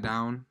sat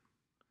down,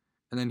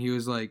 and then he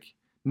was like,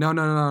 no,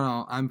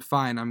 I'm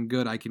fine, I'm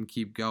good, I can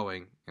keep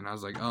going. And I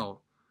was like,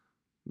 oh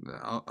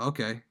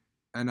okay.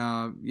 And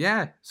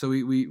yeah, so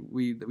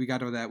we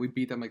got over that. We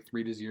beat them like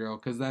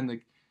 3-0 because then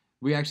like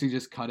we actually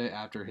just cut it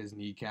after his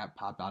kneecap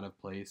popped out of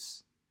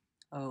place.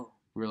 Oh.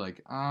 We were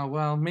like,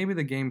 well, maybe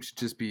the game should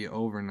just be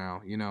over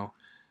now, you know.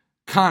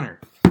 Connor,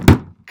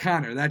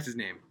 that's his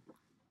name.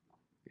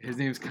 His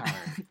name's Connor.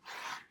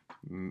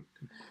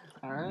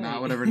 All right.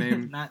 Not whatever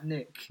name. Not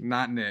Nick.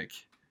 Not Nick.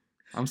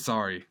 I'm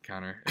sorry,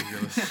 Connor. If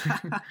you're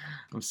listening.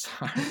 I'm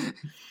sorry.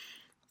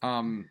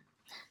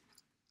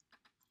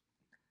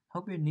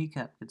 Hope your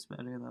kneecap gets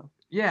better though.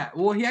 Yeah.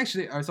 Well, he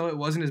actually. So it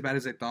wasn't as bad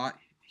as I thought.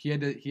 He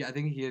had to. I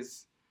think he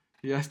has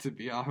to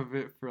be off of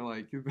it for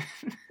like.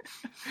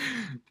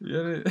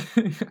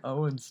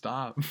 Owen,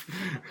 stop.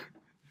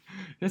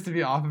 He has to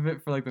be off of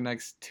it for like the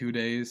next 2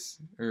 days,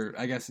 or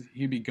I guess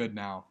he'd be good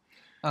now.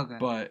 Okay.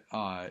 But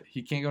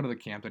he can't go to the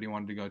camp that he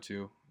wanted to go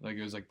to. Like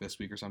it was like this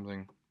week or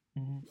something.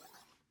 Mm-hmm.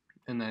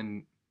 And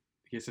then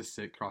he has to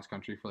sit cross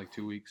country for like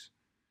 2 weeks,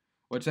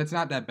 which that's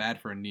not that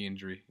bad for a knee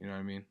injury. You know what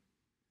I mean?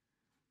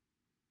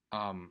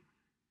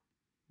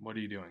 What are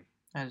you doing?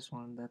 I just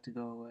wanted that to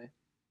go away.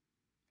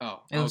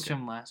 Oh, it was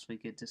from last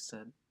week. It just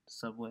said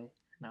Subway,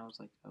 and I was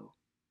like, oh.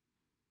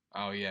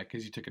 Oh yeah,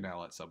 because you took an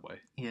L at Subway.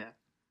 Yeah.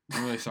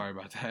 I'm really sorry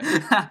about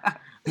that.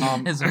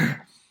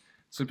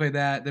 So we played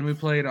that. Then we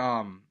played.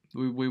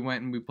 We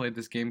went and we played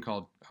this game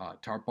called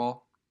Tarp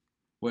Ball,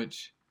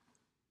 which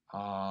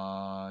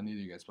neither of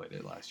you guys played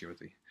it last year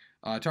with me.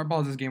 Tarp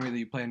Ball is this game where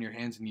you play on your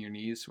hands and your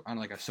knees on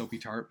like a soapy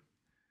tarp,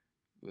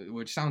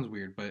 which sounds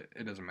weird, but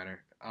it doesn't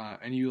matter.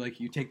 And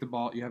you take the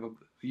ball. You have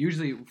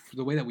usually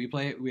the way that we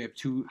play it, we have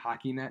 2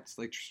 hockey nets,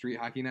 like street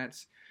hockey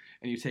nets,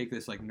 and you take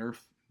this like Nerf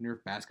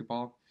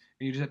basketball,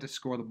 and you just have to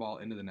score the ball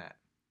into the net.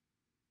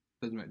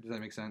 Does that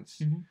make sense?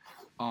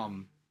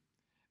 Mm-hmm.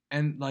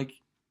 And like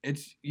it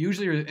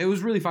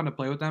was really fun to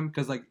play with them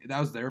because like that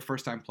was their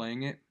first time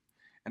playing it,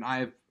 and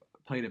I've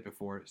played it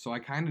before, so I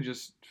kind of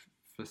just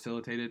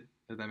facilitated.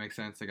 If that makes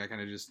sense, like I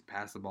kind of just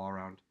passed the ball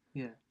around.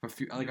 Yeah. A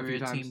few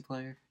times. Team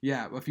player.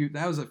 Yeah, a few.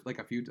 That was a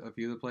few of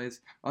the plays.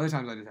 Other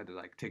times I just had to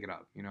like take it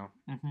up, you know,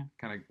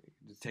 kind of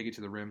just take it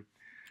to the rim.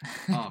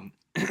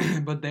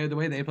 But the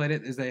way they played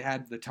it is they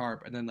had the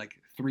tarp, and then like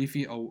 3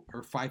 feet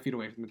or 5 feet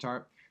away from the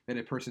tarp, they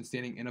had a person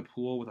standing in a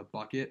pool with a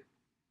bucket,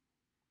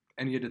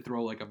 and you had to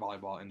throw like a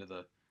volleyball into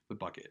the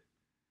bucket.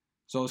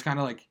 So it was kind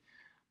of like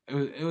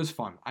it was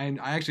fun. I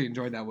actually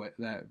enjoyed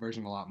that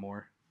version a lot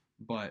more,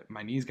 but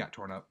my knees got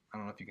torn up. I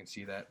don't know if you can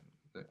see that.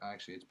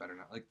 Actually, it's better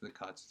now, like the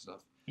cuts and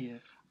stuff. Yeah.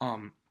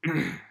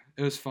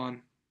 It was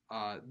fun.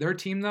 Their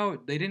team though,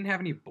 they didn't have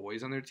any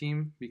boys on their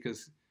team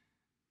because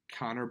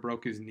Connor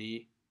broke his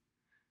knee,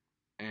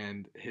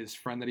 and his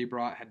friend that he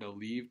brought had to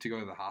leave to go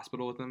to the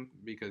hospital with him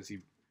because he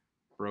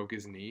broke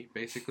his knee,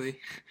 basically.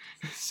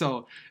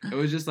 So it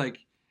was just like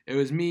it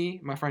was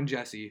me, my friend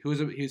Jesse,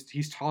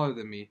 he's taller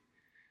than me,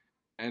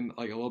 and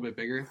like a little bit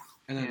bigger,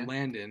 and then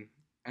Landon,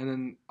 and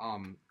then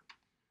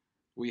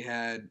we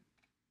had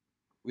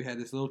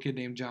this little kid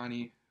named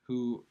Johnny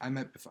who I've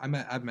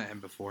met him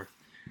before,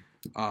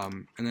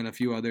 and then a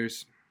few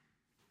others.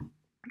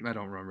 I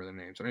don't remember their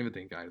names. I don't even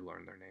think I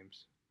learned their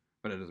names,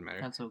 but it doesn't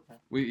matter. That's okay.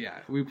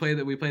 We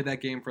played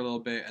that game for a little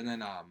bit, and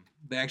then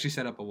they actually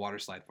set up a water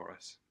slide for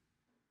us,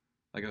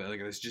 like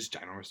this just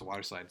ginormous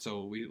water slide.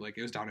 So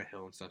it was down a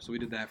hill and stuff. So we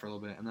did that for a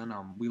little bit, and then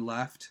we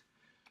left.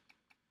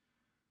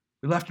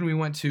 We left and we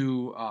went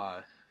to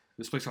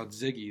this place called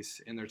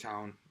Ziggy's in their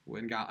town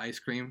and got ice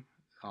cream.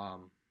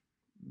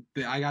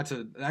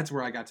 That's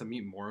where I got to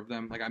meet more of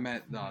them. Like I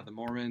met the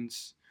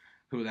Mormons,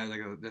 who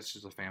that's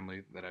just a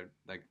family that I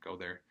go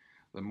there.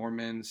 The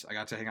Mormons. I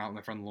got to hang out with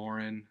my friend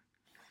Lauren.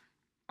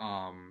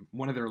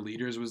 One of their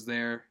leaders was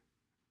there.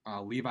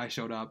 Levi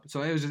showed up,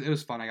 so it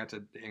was fun. I got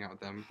to hang out with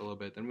them for a little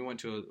bit. Then we went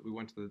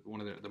to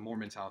one of the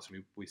Mormons' house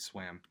and we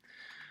swam.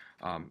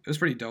 It was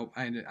pretty dope.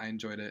 I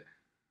enjoyed it.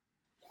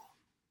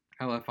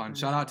 I had a lot of fun.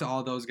 Shout out to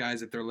all those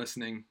guys if they're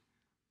listening.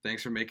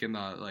 Thanks for making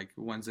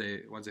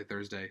Wednesday,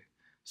 Thursday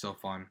so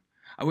fun.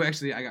 I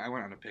went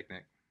on a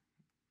picnic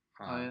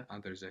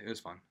on Thursday. It was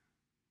fun.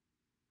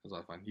 It was a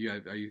lot of fun.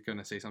 Are you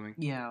gonna say something?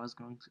 Yeah, I was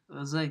going to. It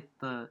was like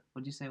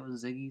what'd you say it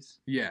was, Ziggy's?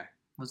 Yeah.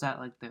 Was that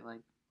like the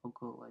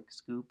local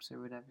Scoops or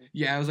whatever?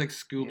 Yeah, it was like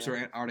Scoops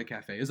or Arctic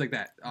Cafe. It was like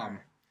that.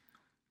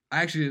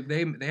 Actually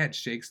they had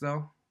shakes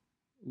though.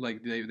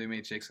 Like they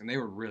made shakes and they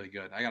were really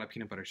good. I got a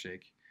peanut butter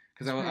shake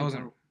because I Pretty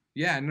wasn't. good.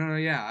 Yeah, no,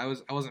 yeah.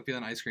 I wasn't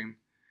feeling ice cream,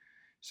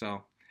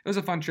 so it was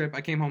a fun trip.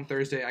 I came home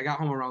Thursday. I got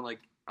home around like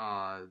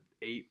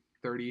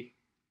 8:30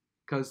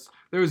 because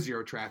there was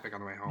zero traffic on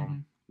the way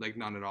home, like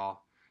none at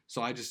all.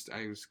 So I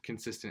was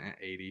consistent at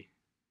 80.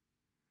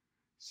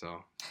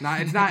 So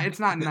it's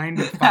not 9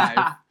 to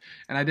 5,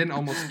 and I didn't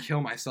almost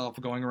kill myself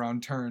going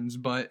around turns,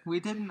 but We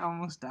didn't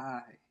almost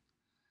die.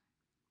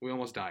 we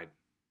almost died.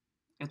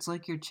 It's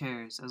like your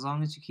chairs. As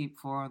long as you keep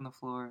 4 on the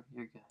floor,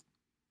 you're good.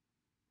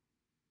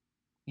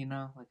 You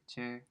know, like a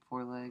chair,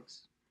 4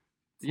 legs.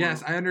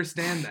 Yes, I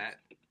understand that,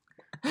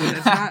 but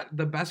that's not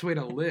the best way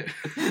to live,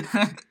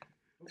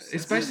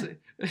 especially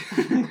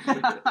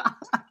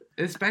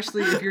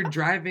if you're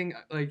driving.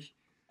 Like,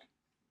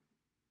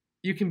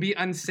 you can be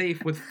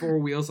unsafe with 4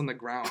 wheels on the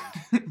ground.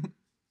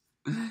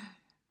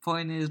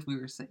 Point is, we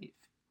were safe.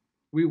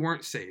 We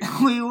weren't safe.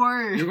 We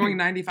were. You're going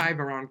 95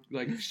 around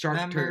like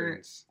sharp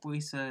turns. We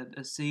said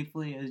as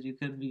safely as you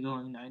could be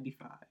going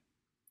 95.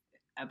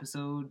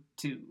 Episode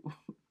 2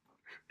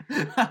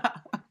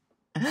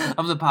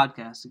 of the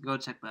podcast. Go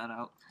check that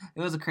out.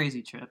 It was a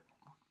crazy trip.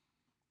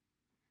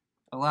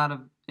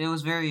 It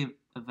was very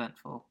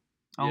eventful.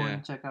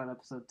 Owen, check out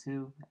episode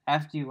 2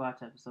 after you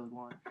watch episode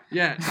 1.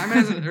 Yeah,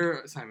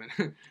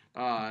 Simon.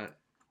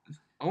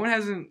 Owen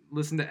hasn't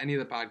listened to any of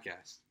the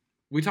podcasts.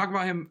 We talk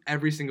about him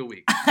every single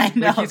week. I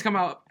know. Like, he's come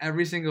out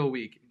every single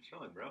week. I'm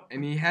chilling, bro.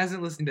 And he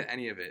hasn't listened to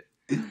any of it.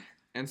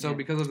 And so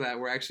because of that,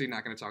 we're actually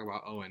not going to talk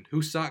about Owen,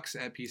 who sucks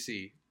at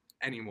PC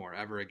anymore,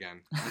 ever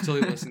again, until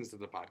he listens to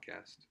the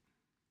podcast.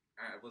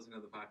 All right, I've listened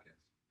to the podcast.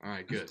 All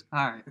right, good.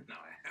 All right. No,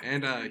 I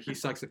haven't. And he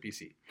sucks at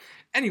PC.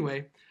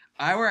 Anyway,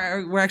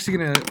 we're actually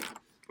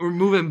we're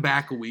moving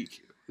back a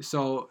week.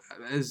 So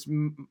as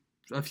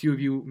a few of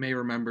you may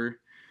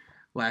remember,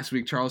 last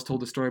week Charles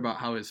told a story about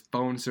how his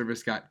phone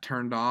service got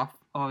turned off.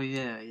 Oh,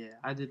 yeah.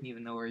 I didn't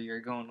even know where you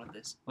were going with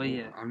this. But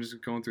yeah. I'm just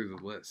going through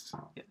the list.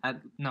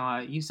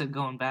 You said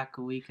going back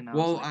a week, and I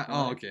Well, was like,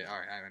 okay. All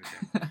right, I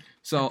understand.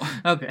 So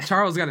okay.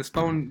 Charles got his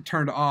phone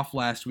turned off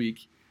last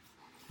week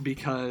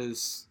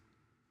because...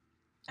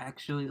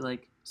 Actually,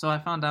 so I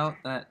found out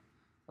that,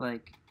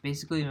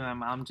 basically my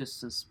mom just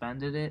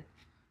suspended it.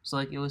 So,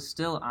 it was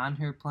still on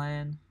her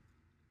plan,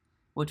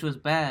 which was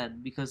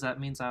bad because that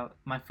means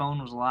my phone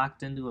was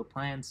locked into a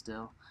plan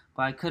still,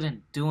 but I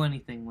couldn't do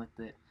anything with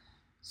it.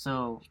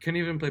 So... You couldn't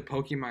even play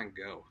Pokemon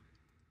Go.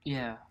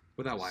 Yeah.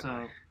 Without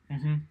Wi-Fi.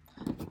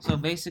 So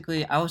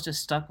basically, I was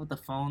just stuck with the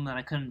phone that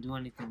I couldn't do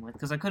anything with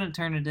because I couldn't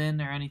turn it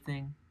in or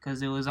anything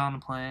because it was on a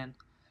plan.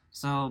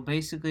 So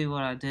basically,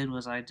 what I did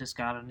was I just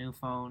got a new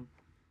phone.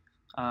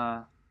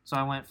 So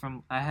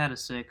I had a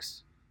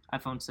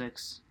iPhone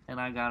 6,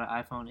 and I got an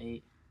iPhone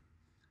 8.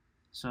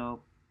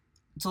 So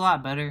it's a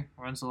lot better,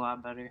 runs a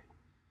lot better,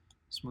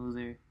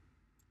 smoother.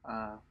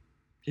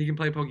 He can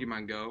play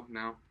Pokemon Go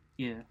now.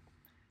 Yeah,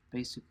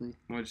 basically.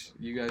 Which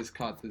you guys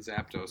caught the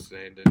Zapdos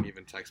today and didn't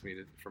even text me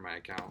for my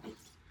account.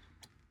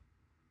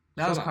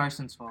 That was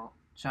Carson's fault.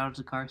 Shout out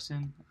to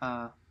Carson.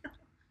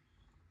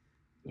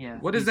 Yeah.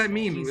 What does that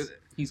mean?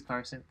 He's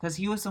Carson because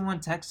he was the one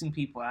texting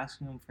people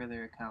asking them for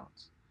their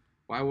accounts.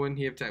 Why wouldn't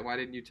he have Why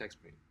didn't you text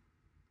me?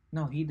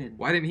 No, he didn't.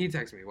 Why didn't he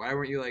text me? Why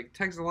weren't you like,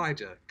 text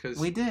Elijah? Cause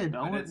we did.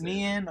 Owen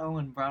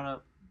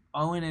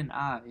and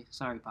I,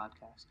 sorry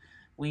podcast,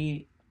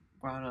 we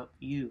brought up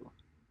you,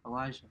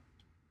 Elijah.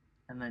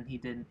 And then he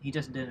didn't. He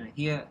just didn't.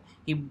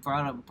 He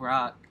brought up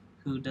Brock,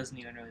 who doesn't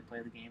even really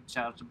play the game.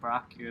 Shout out to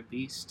Brock, you're a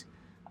beast.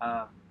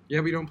 Yeah,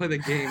 but you don't play the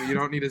game. You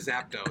don't need a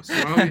Zapdos.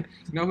 You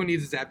know who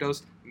needs a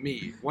Zapdos?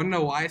 Me. Want to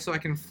know why? So I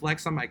can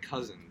flex on my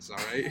cousins, all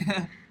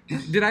right?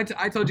 Did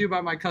I told you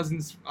about my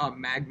cousin's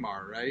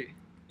Magmar, right?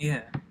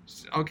 Yeah.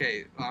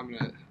 Okay, I'm going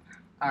to...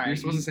 All right, you're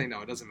supposed to say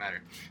no. It doesn't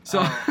matter.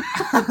 So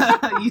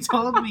you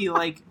told me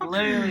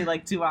literally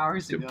 2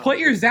 hours ago. Put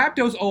your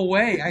Zapdos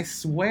away. I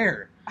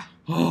swear.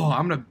 Oh,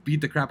 I'm gonna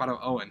beat the crap out of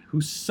Owen, who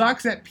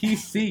sucks at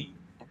PC.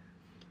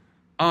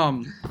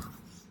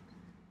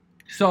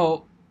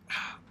 So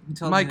you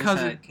told my me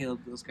cousin at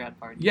Caleb Gill's grad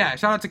party. Yeah,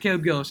 shout out to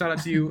Caleb Gill. Shout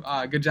out to you.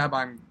 Good job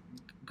on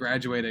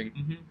graduating.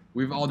 Mm-hmm.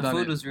 We've all done it.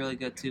 The food was really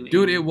good too.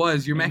 Dude, it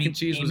was. Your mac and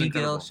cheese was Amy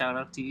incredible. Gill, shout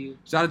out to you.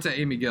 Shout out to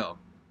Amy Gill.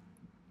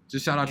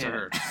 Just shout out to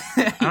her.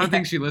 I don't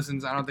think she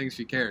listens. I don't think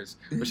she cares.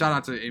 But shout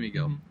out to Amy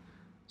Gill. Mm-hmm.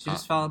 She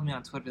just followed me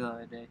on Twitter the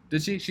other day.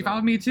 Did she? She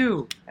followed me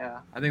too. Yeah.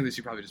 I think that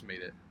she probably just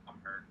made it. I'm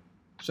her.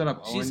 Shut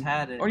up, Owen. She's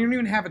had it. Oh, you don't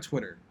even have a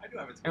Twitter. I do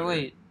have a Twitter. Or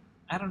wait,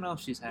 I don't know if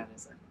she's had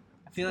it.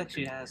 I feel like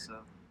she has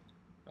though.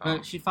 Oh.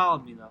 But she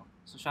followed me though.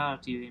 So shout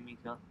out to you, Amy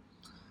Gill.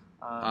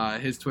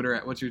 His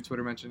Twitter. What's your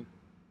Twitter mention?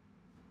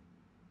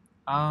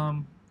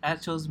 At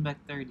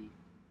Chosenbeck30.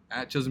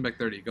 At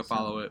Chosenbeck30. Go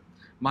follow it.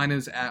 Mine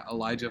is at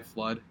Elijah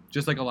Flood.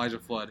 Just like Elijah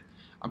Flood.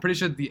 I'm pretty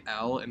sure the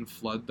L in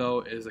Flood,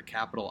 though, is a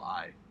capital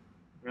I.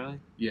 Really?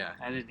 Yeah.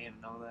 I didn't even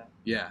know that.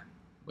 Yeah.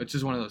 Which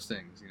is one of those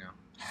things, you know.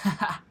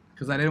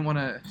 Because I didn't want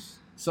to...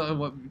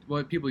 So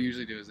what people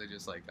usually do is they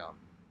just,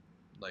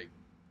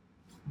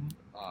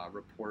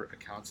 report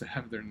accounts that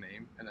have their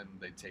name, and then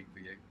they take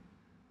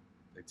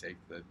they take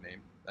the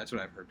name. That's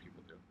what I've heard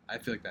people do. I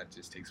feel like that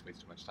just takes way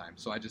too much time.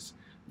 So I just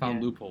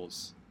found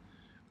loopholes.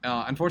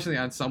 Unfortunately,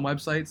 on some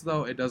websites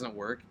though, it doesn't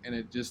work, and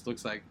it just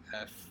looks like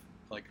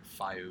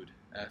FIOOD,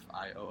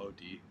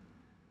 FIOOD.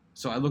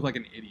 So I look like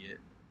an idiot,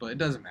 but it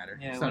doesn't matter.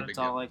 Yeah, it's when not a big it's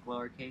all deal. like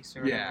lowercase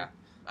or whatever. Yeah,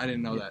 I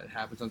didn't know that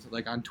happens on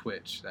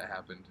Twitch. That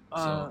happened.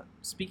 So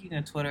Speaking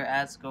of Twitter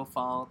ads, go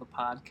follow the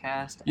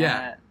podcast.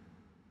 Yeah.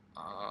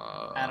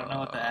 I don't know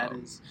what the ad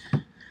is.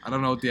 I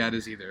don't know what the ad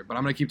is either, but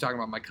I'm gonna keep talking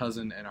about my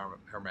cousin and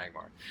her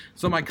Magmar.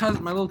 So my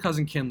little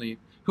cousin Kinley,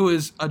 who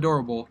is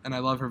adorable and I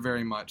love her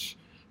very much.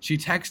 They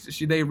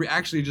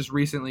actually just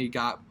recently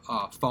got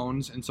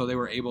phones, and so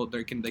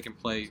they can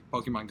play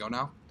Pokemon Go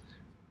now.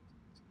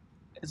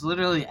 It's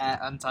literally at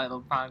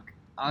Untitled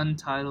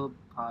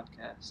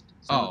podcast.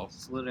 So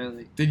it's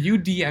literally. Did you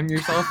DM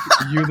yourself?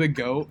 You the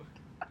goat.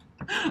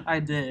 I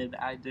did.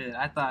 I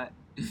thought.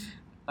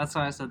 That's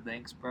why I said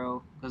thanks,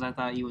 bro, because I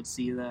thought you would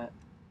see that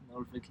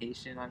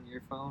notification on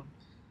your phone.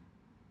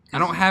 I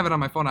don't have it on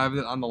my phone. I have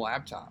it on the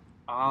laptop.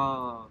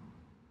 Oh,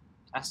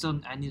 I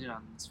need it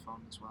on this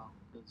phone as well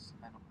because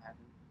I don't have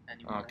it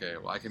anymore. Okay,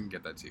 well I can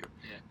get that to you.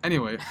 Yeah.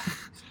 Anyway,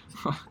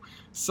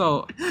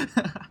 so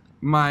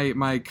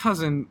my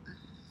cousin,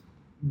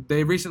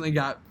 they recently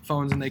got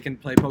phones and they can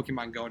play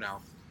Pokemon Go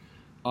now.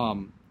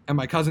 And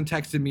my cousin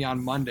texted me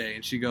on Monday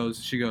and she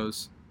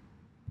goes,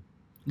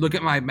 look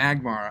at my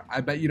Magmar. I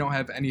bet you don't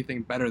have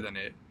anything better than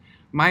it.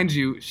 Mind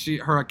you,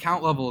 her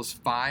account level is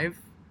 5,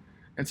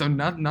 and so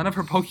none of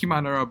her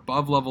Pokemon are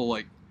above level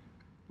like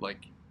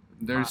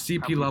their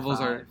CP levels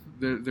 5. are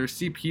their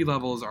CP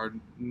levels are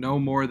no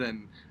more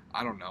than,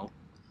 I don't know,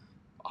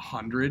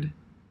 100,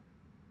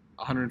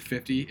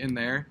 150 in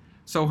there.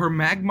 So her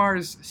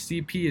Magmar's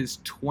CP is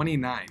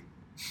 29,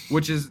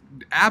 which is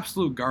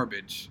absolute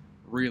garbage,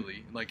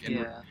 really, like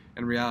in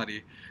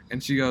reality.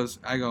 And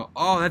I go,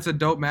 oh, that's a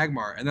dope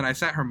Magmar. And then I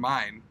sent her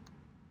mine,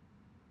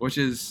 which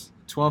is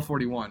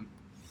 1241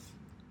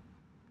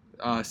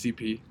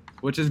 CP,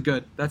 which is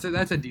good. That's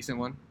a decent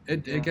one.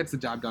 It gets the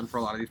job done for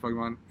a lot of these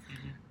Pokemon.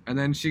 Mm-hmm. And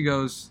then she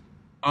goes,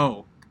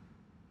 oh.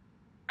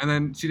 And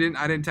then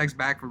I didn't text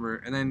back from her.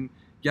 And then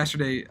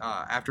yesterday,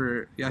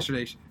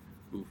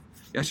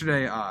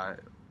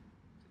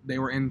 they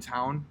were in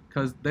town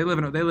because they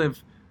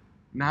live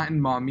not in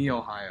Maumee,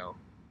 Ohio,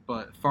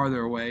 but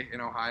farther away in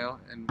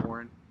Ohio, in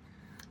Warren.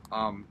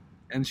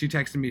 And she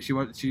texted me. She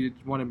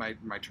wanted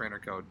my trainer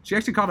code. She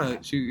actually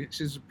called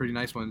she's pretty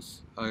nice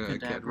ones.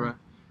 Kedra.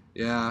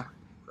 Yeah,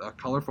 a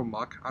colorful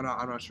muck. I'm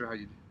not sure how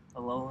you.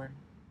 Alolan.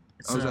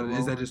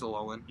 Is that just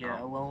Alolan? Yeah,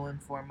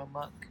 Alolan form of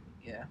muck.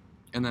 Yeah.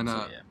 And then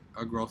a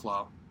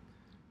Growthlow,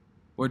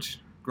 which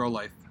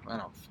Growlithe. I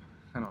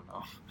don't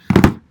know.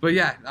 But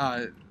yeah,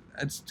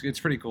 it's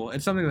pretty cool.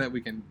 It's something that we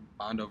can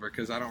bond over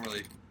because I don't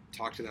really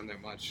talk to them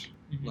that much.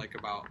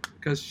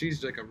 Because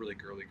she's like a really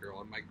girly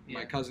girl, and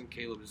my cousin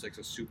Caleb is like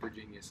a super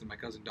genius, and my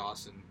cousin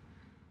Dawson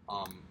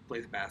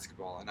plays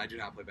basketball, and I do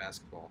not play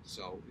basketball,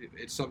 so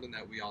it's something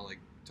that we all like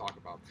talk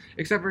about.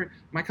 Except for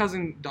my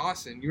cousin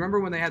Dawson. You remember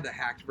when they had the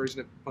hacked version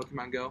of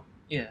Pokemon Go?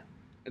 Yeah.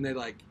 And they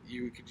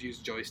you could use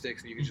joysticks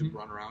and you could just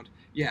run around.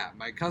 Yeah,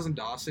 my cousin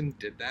Dawson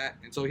did that,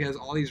 and so he has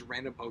all these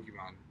random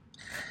Pokemon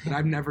that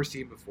I've never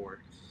seen before,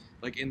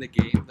 like in the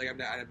game. Like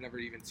I've never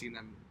even seen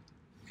them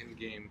in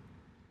game.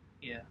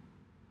 Yeah.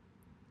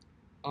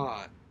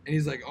 And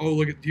he's like, oh,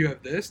 look, do you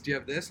have this? Do you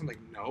have this? I'm like,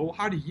 no,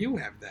 how do you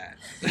have that?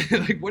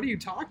 Like, what are you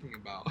talking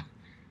about?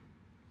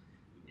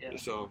 Yeah.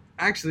 So,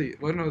 actually,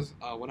 when I was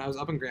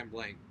up in Grand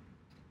Blanc,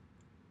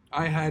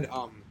 I had,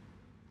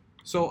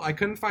 so I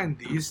couldn't find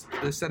this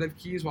set of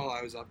keys while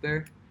I was up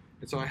there,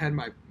 and so I had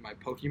my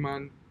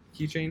Pokemon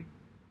keychain,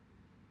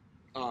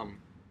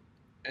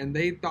 and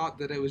they thought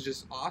that it was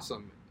just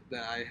awesome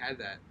that I had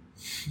that.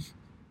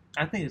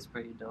 I think it's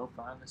pretty dope,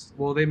 honestly.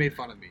 Well, they made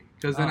fun of me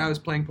because then I was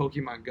playing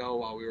Pokemon Go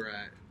while we were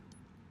at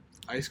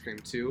ice cream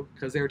too.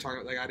 Because they were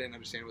talking I didn't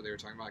understand what they were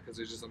talking about because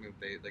it's just something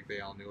that they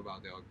all knew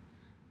about. They all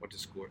went to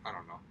school. I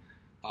don't know.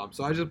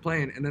 So I was just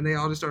playing, and then they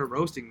all just started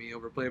roasting me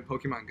over playing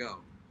Pokemon Go.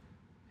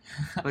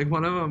 Like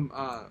one of them,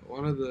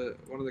 one of the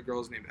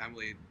girls named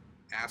Emily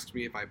asked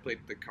me if I played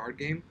the card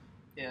game.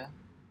 Yeah.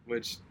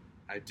 Which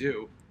I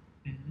do.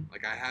 Mm-hmm.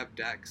 Like I have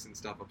decks and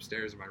stuff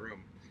upstairs in my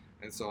room,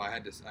 and so I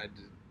had to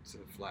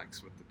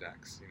flex with the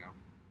decks,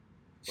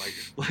 like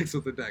flex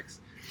with the decks.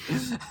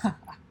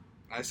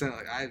 I said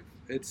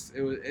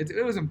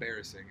it was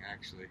embarrassing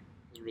actually.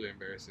 It was really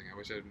embarrassing. I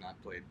wish I had not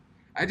played.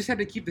 I just had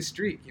to keep the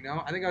streak,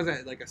 I think I was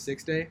at like a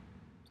 6 day.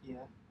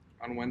 Yeah.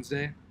 On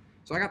Wednesday,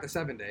 so I got the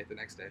 7 day the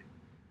next day,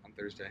 on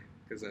Thursday,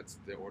 because that's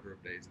the order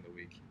of days in the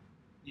week.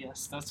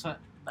 Yes, that's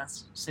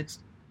 6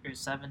 or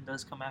 7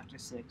 does come after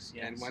 6.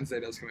 Yes. And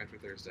Wednesday does come after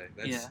Thursday.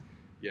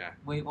 Yeah.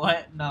 Wait,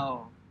 what?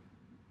 No.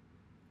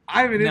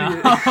 I'm an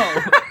idiot.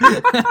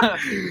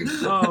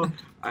 Oh,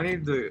 I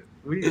need to.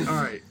 All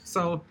right.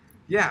 So,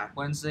 yeah.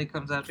 Wednesday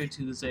comes after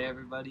Tuesday,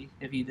 everybody,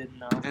 if you didn't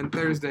know. And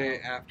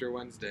Thursday after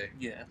Wednesday.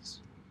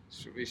 Yes.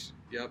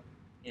 Yep.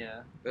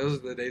 Yeah. Those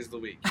are the days of the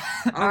week.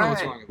 I don't know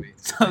what's wrong with me.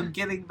 So,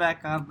 getting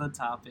back on the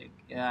topic.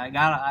 Yeah, I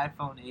got an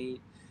iPhone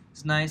 8.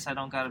 It's nice. I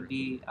don't gotta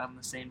be on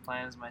the same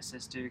plan as my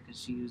sister because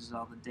she uses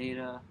all the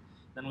data.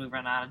 Then we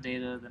run out of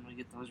data. Then we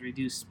get those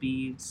reduced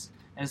speeds.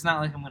 And it's not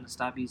like I'm gonna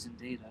stop using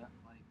data.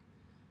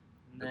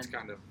 That's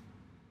kind of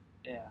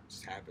yeah.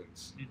 Just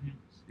happens. Mm-hmm.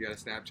 You gotta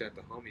Snapchat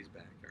the homies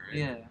back, all right?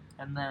 Yeah,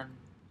 and then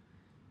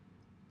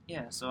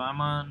so I'm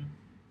on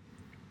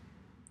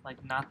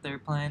not their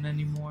plan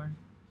anymore,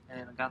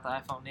 and I got the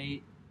iPhone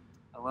 8.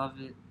 I love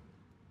it.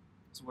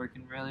 It's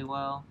working really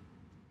well.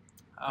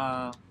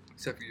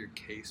 Except for your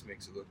case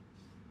makes it look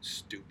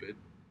stupid.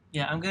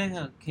 Yeah, I'm getting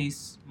a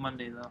case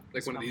Monday though.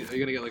 Like one of these? Are you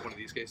gonna get like one of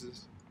these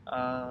cases?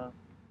 I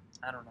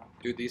don't know.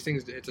 Dude, these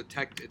things. It's a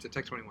Tech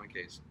 21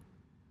 case.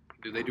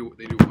 Dude, they do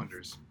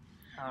wonders.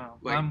 I don't know.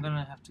 But I'm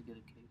gonna have to get a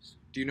case.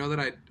 Do you know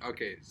that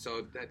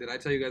so did I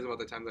tell you guys about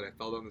the time that I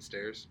fell down the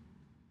stairs?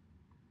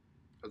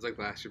 It was like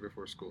last year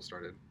before school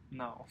started.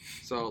 No.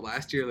 So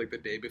last year, like the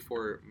day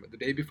before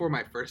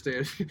my first day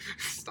of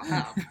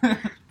stop.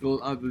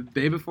 The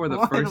day before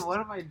the first. What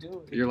am I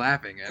doing? You're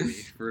laughing at me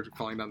for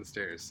falling down the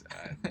stairs.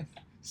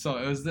 So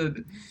it was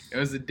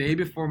the day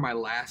before my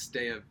last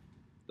day of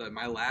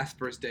my last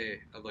first day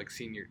of like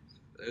senior.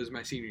 It was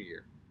my senior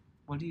year.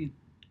 What do you?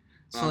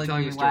 So I'm like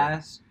telling your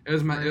last. It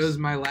was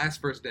my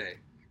last first day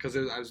because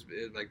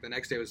like the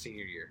next day was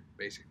senior year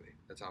basically.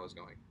 That's how I was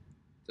going.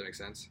 Does that make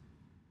sense?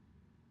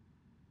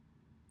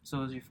 So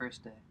it was your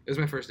first day. It was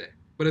my first day,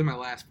 but it was my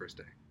last first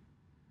day.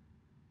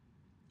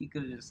 You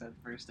could have just said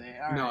first day.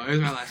 No, it was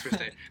my last first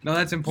day. No,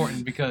 that's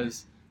important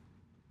because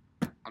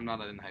I'm not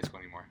in high school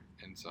anymore,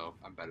 and so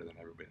I'm better than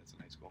everybody that's in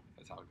high school.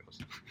 That's how it goes.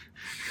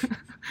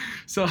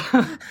 So,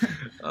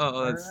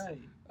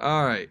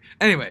 all right.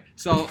 Anyway,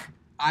 so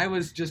I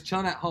was just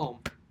chilling at home,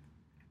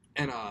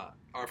 and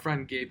our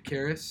friend Gabe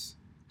Karras,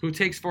 who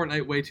takes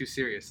Fortnite way too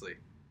seriously.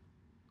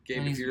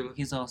 Gabe,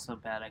 he's also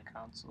bad at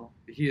console.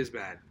 He is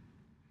bad,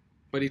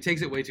 but he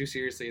takes it way too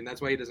seriously, and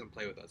that's why he doesn't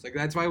play with us. Like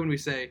that's why when we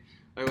say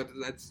I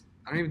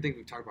don't even think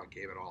we've talked about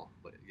Gabe at all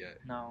yet.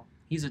 No,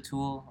 he's a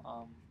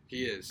tool.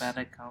 He is bad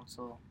at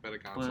console. Bad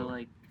at console.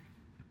 But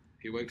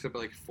he wakes up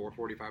at like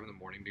 4:45 in the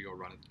morning to go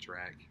run at the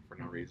track for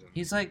no reason.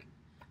 He's like,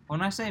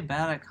 when I say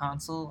bad at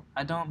console,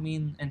 I don't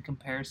mean in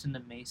comparison to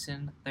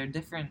Mason. They're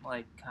different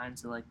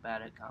kinds of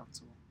bad at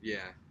console. Yeah.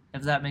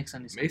 If that makes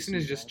any sense. Mason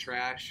is just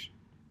trash.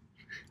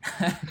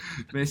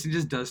 Mason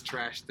just does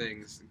trash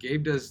things.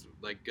 Gabe does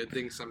good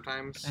things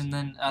sometimes. And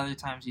then other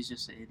times he's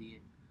just an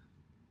idiot.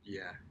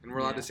 Yeah, and we're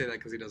allowed to say that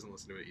because he doesn't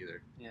listen to it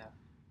either. Yeah.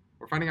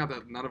 We're finding out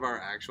that none of our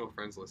actual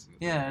friends listen to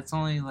it. Yeah, it's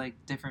only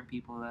different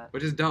people that.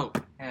 Which is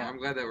dope. Yeah. I'm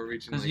glad that we're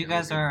reaching. Because you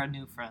guys are our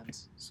new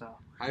friends, so.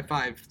 High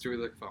five through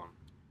the phone.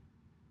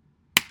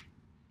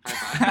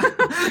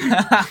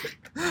 High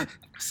five.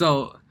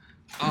 So,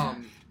 what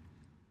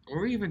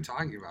were we even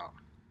talking about?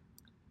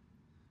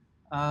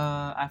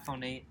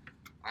 iPhone 8.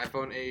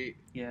 iPhone 8.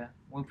 Yeah,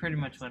 we pretty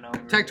much went over.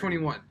 Tech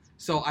 21.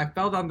 So I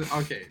fell down the.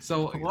 Okay,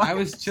 so What? I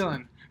was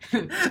chilling.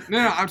 No,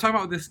 I'm talking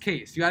about this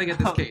case. You got to get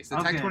this case. The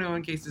okay. Tech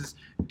 21 cases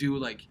do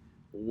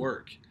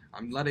work.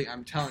 I'm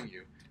telling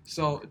you.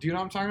 So, do you know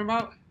what I'm talking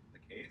about? The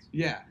case?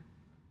 Yeah.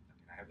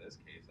 I have this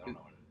case. I don't know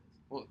what it is.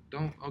 Well,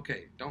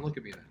 don't look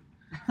at me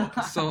then.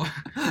 So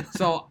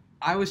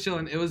I was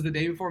chilling. It was the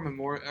day before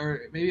Memorial,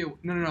 or maybe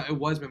it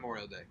was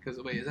Memorial Day.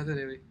 Because wait, is that the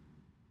day?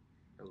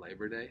 Or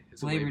Labor Day?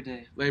 It's Labor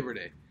Day. Labor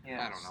Day. Yes.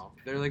 I don't know.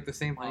 They're the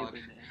same Labor holiday.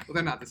 Day. Well,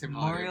 they're not the same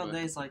holiday. Memorial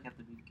Day's at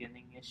the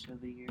beginning-ish of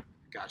the year.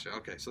 Gotcha.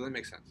 Okay, so that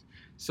makes sense.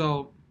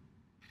 So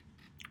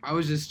I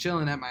was just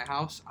chilling at my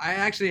house. I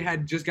actually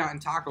had just gotten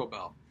Taco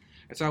Bell,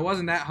 and so I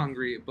wasn't that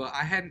hungry. But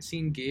I hadn't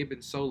seen Gabe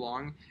in so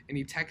long, and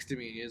he texted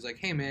me. He was like,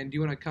 "Hey man, do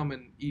you want to come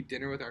and eat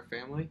dinner with our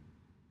family?"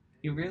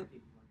 You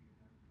really?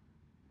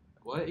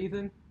 What,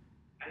 Ethan?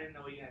 I didn't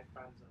know you had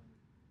friends over.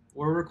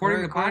 We're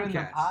recording the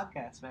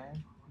podcast.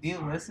 Man. Do you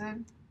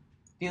listen?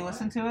 Do you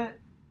listen to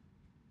it?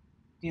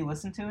 Do you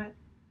listen to it?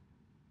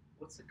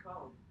 What's it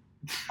called?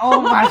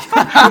 Oh my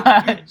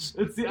gosh!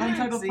 It's the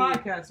Untitled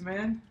podcast,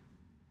 man.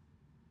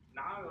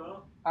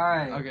 Nago.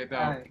 Alright. Okay, no.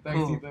 Alright, Thanks,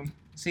 cool. Ethan.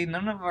 See,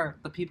 none of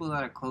the people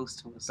that are close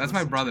to us. That's my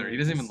listen brother. to He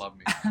doesn't this. even love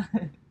me.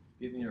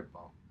 Ethan, you're a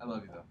bum. I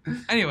love you though.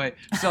 Anyway,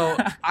 so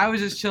I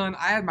was just chilling.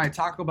 I had my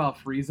Taco Bell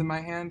freeze in my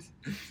hand,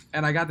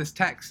 and I got this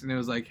text, and it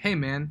was like, "Hey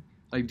man,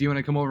 do you want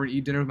to come over and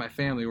eat dinner with my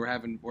family? We're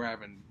having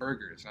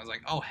burgers." And I was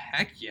like, "Oh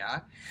heck yeah!"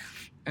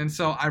 And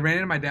so I ran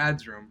into my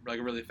dad's room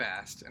really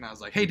fast, and I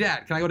was like, "Hey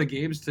dad, can I go to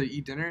Gabe's to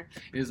eat dinner?"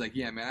 He was like,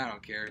 "Yeah man, I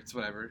don't care. It's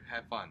whatever.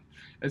 Have fun."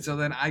 And so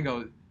then I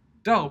go,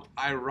 "Dope."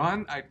 I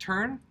run, I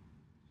turn,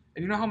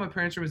 and you know how my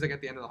parents' room is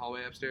at the end of the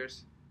hallway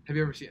upstairs? Have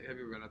you ever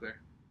been up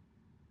there?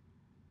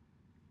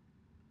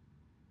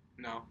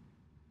 No.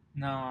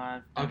 No,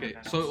 I've never Okay,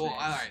 been so all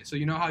upstairs. right. So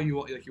you know how you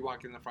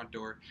walk in the front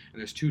door and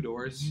there's two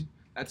doors.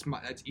 Mm-hmm.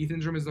 That's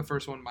Ethan's room is the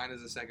first one. Mine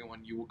is the second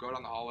one. You will go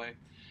down the hallway.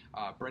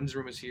 Brendan's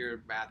room is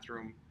here,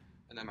 bathroom,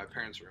 and then my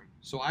parents' room.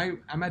 So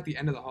I'm at the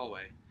end of the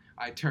hallway.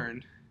 I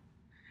turn,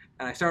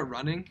 and I start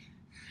running.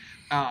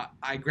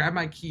 I grab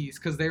my keys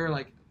because they were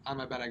on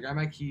my bed. I grab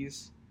my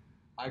keys.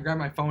 I grab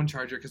my phone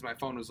charger because my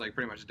phone was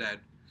pretty much dead.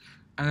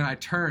 And then I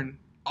turn,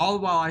 all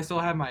while I still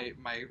have my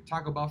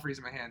Taco Bell freeze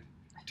in my hand.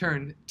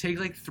 take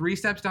like 3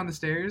 steps down the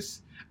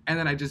stairs, and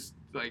then I just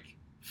like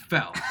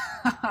fell.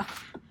 I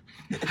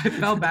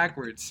fell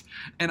backwards,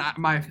 and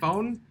my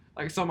phone,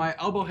 so my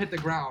elbow hit the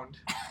ground.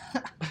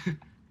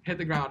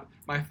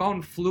 My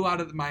phone flew out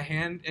of my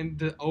hand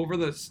and over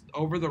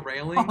the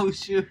railing. Oh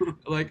shoot!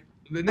 Like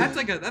that's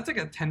like a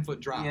 10-foot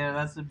drop. Yeah,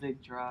 that's a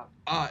big drop.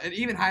 And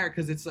even higher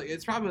because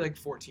it's probably like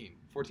 14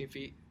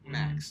 feet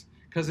max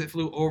because it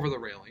flew over the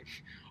railing.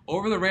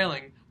 Over the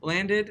railing,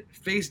 landed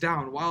face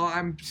down while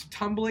I'm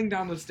tumbling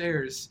down the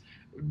stairs.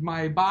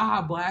 My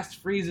Baja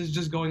Blast freeze is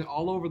just going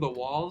all over the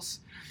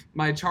walls.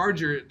 My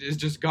charger is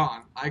just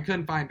gone. I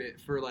couldn't find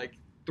it for like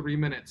 3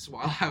 minutes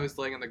while I was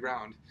laying on the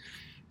ground.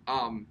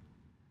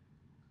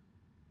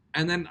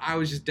 And then I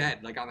was just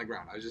dead, like on the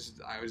ground. I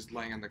was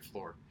laying on the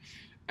floor.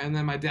 And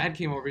then my dad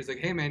came over. He's like,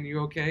 "Hey man, you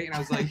okay?" And I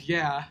was like,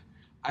 "Yeah,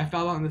 I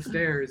fell on the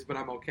stairs, but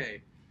I'm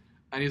okay."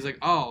 And he's like,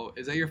 "Oh,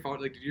 is that your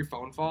phone? Like, did your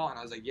phone fall?" And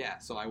I was like, "Yeah."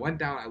 So I went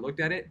down. I looked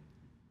at it.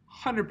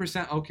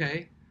 100%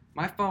 okay.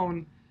 My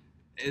phone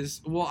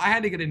is I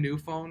had to get a new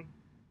phone,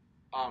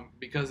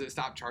 because it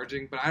stopped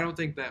charging. But I don't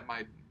think that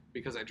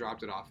because I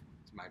dropped it off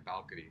my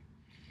balcony.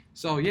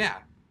 So yeah,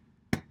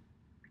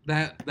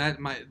 that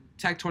my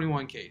Tech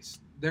 21 case.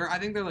 I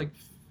think they're like,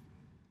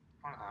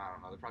 I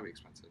don't know, they're probably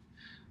expensive.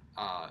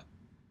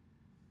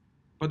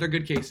 But they're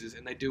good cases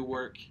and they do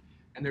work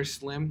and they're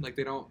slim, like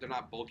they're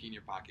not bulky in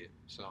your pocket.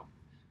 So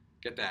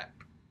get that.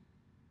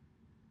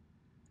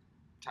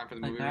 Time for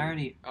the movie. I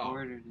already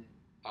ordered it.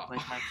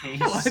 Like my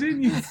case. Why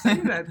didn't you say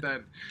that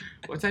then?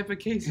 What type of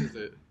case is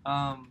it?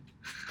 I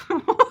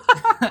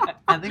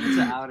think it's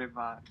an outer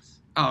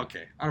box. Oh,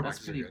 okay. Outer That's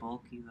box pretty is good.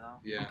 bulky though.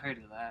 Yeah.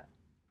 Compared to that.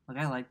 Like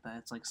I like that.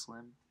 It's like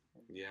slim.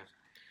 Yeah.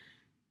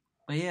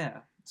 But yeah,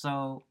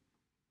 so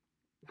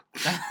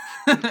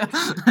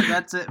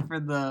that's it for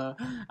the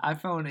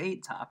iPhone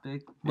 8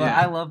 topic. But Yeah.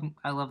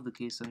 I love the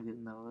case I'm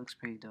getting though. It looks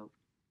pretty dope.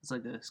 It's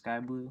like a sky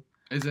blue.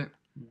 Is it?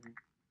 Mm-hmm.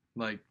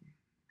 Like,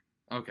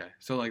 okay,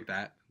 so like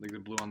that, like the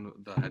blue on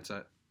the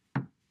headset,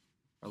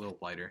 a little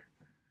lighter.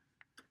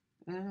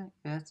 Yeah,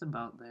 it's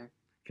about there.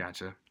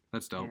 Gotcha.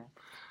 That's dope.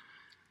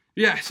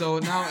 Yeah, so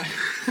now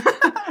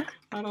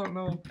I don't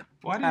know.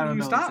 Why didn't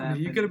you stop me?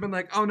 You could have been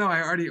like, "Oh no,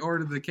 I already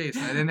ordered the case.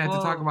 I didn't have to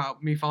talk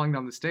about me falling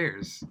down the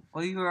stairs."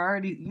 Well, you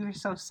were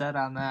so set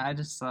on that. I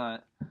just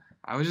thought.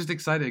 I was just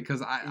excited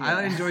because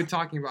I enjoyed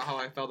talking about how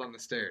I fell down the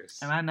stairs.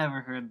 And I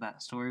never heard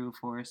that story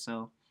before,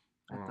 so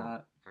I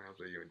thought. I hope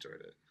that you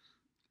enjoyed it.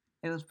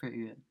 It was pretty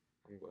good.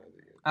 I'm glad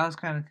that you. I was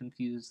kind of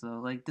confused though.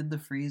 Like, did the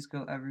freeze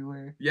go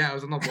everywhere? Yeah, it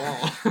was on the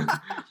wall.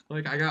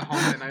 Like, I got home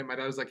at night. My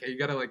dad was like, "Hey, you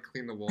gotta like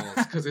clean the walls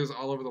because it was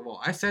all over the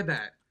wall." I said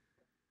that.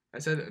 I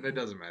said it, and it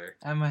doesn't matter.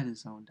 I might have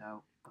zoned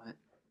out, but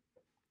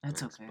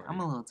it's Thanks, okay. buddy. I'm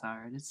a little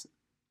tired. It's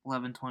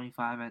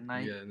 11:25 at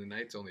night. Yeah, and the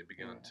night's only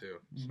begun too.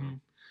 So. Mm-hmm.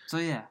 So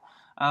yeah,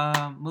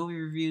 movie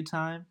review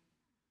time.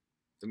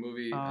 The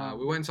movie.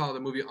 We went and saw the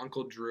movie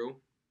Uncle Drew.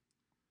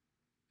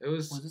 It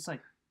was. Was this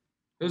like?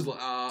 It was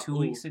 2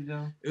 weeks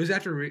ago. It was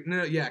after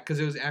because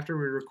it was after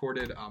we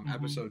recorded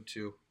episode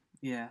 2.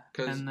 Yeah,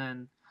 and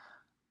then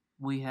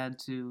we had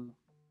to.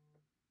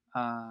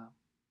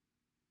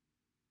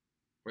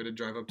 We had to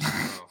drive up to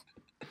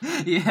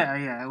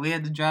Yeah, we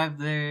had to drive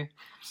there,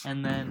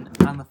 and then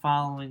on the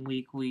following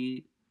week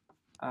we,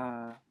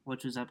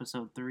 which was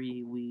episode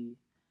 3, we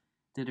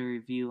did a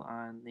review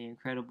on The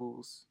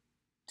Incredibles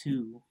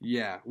 2.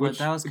 Yeah, but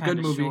that was kind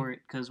of short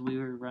because we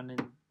were running.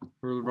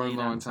 We were running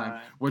low on time,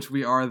 which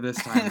we are this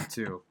time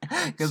too.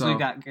 Because we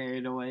got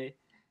carried away.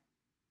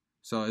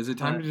 So is it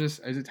time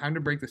to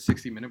break the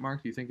 60-minute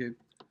mark? Do you think it?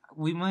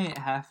 We might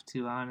have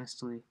to,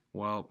 honestly.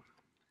 Well,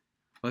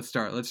 let's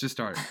start. Let's just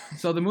start.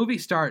 So the movie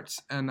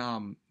starts, and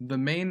the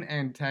main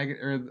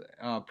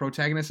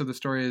protagonist of the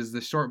story is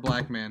the short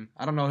black man.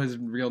 I don't know his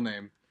real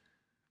name,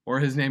 or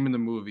his name in the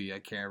movie. I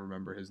can't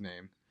remember his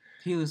name.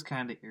 He was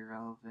kind of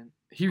irrelevant.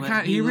 He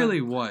really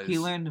was. He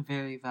learned a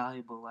very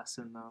valuable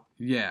lesson, though.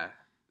 Yeah.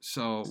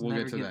 So we'll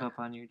get to that. Never give up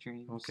on your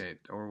dreams. Okay,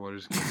 or we're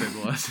just gonna say the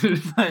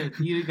lesson. But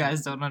you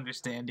guys don't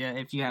understand yet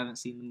if you haven't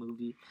seen the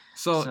movie.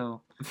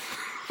 So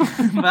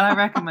but I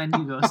recommend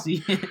you go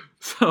see it.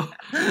 So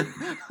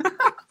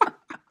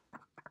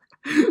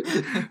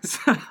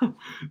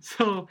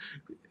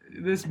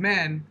this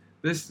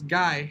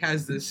guy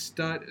has this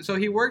stud. So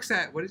he works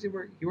at, what does he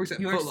work? He works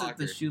at Foot Locker. At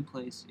the shoe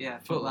place. Yeah,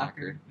 Foot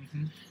Locker.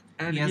 Mm-hmm.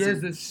 And he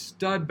has this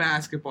stud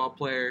basketball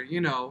player,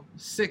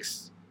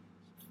 6'4",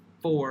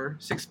 6'5",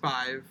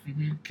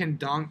 mm-hmm. can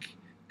dunk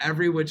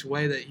every which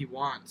way that he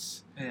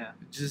wants. Yeah.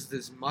 Just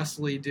this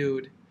muscly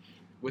dude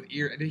with he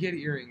had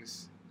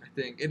earrings, I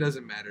think. It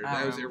doesn't matter.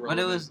 That was irrelevant.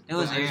 But it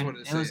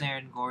was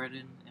Aaron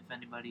Gordon, if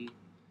anybody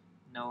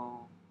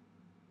know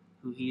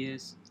who he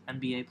is.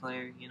 NBA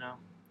player, He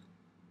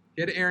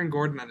had Aaron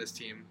Gordon on his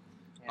team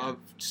of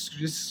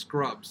just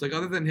scrubs. Like,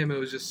 other than him, it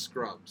was just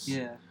scrubs.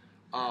 Yeah.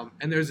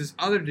 And there's this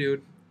other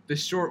dude,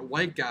 this short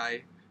white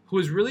guy, who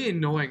was really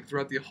annoying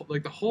throughout the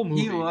whole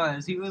movie.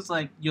 He was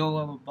like, yo,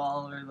 I'm a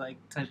baller,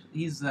 type.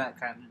 He's that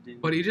kind of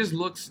dude. But he just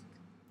looks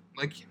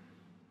like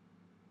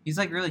he's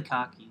like really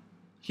cocky.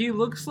 He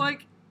looks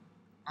like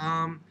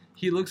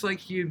he looks like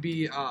he'd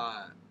be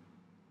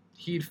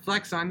he'd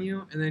flex on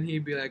you, and then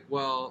he'd be like,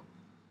 well,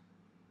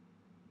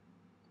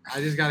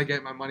 I just got to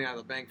get my money out of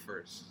the bank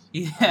first.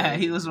 Yeah,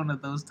 he was one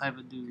of those type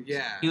of dudes.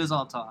 Yeah. He was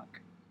all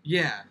talk.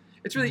 Yeah.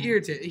 It's really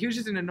irritating. He was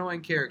just an annoying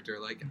character.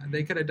 Like,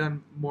 they could have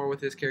done more with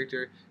his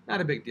character.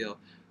 Not a big deal.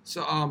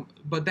 So,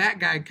 but that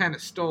guy kind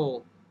of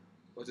stole,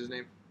 what's his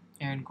name?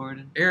 Aaron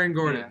Gordon. Aaron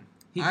Gordon.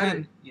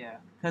 Yeah.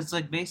 Because,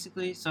 like,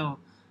 basically, so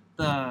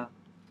the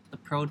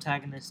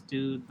protagonist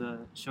dude,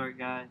 the short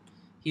guy,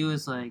 he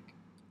was, like,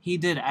 he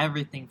did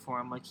everything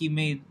for him. Like, he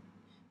made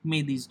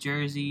these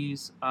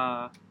jerseys.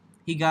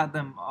 He got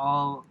them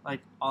all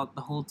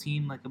the whole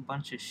team, like, a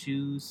bunch of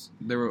shoes.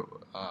 They were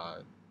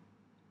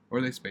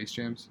they Space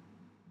Jams?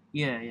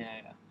 Yeah.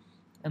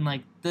 And,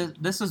 like,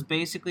 this was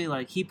basically,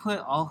 like, he put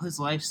all his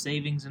life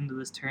savings into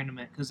this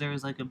tournament because there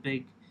was, like, a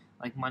big,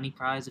 like, money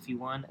prize if he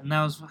won. And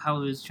that was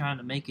how he was trying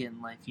to make it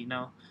in life, you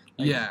know?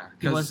 Like, yeah.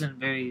 He wasn't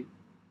very...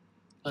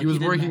 Like, he was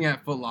working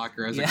at Foot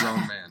Locker as a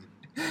grown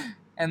man.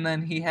 And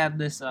then he had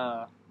this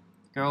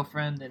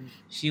girlfriend, and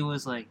she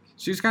was, like...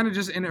 She was kind of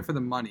just in it for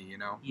the money, you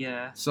know?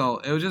 Yeah. So,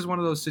 it was just one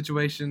of those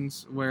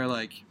situations where,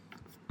 like...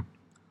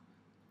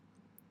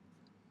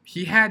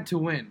 He had to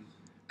win.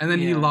 And then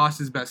he lost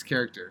his best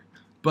character.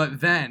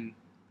 But then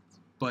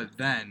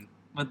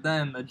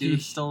the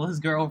dude stole his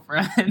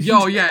girlfriend.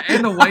 Yo, yeah,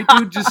 and the white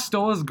dude just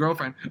stole his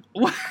girlfriend.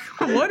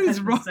 What is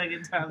wrong? The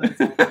second time that's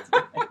happened.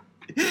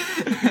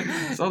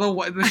 So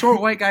the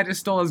short white guy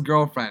just stole his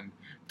girlfriend.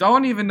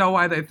 Don't even know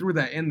why they threw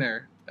that in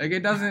there. Like,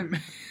 it doesn't...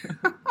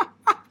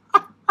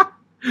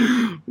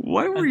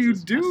 What were you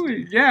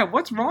doing? Yeah,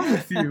 what's wrong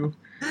with you?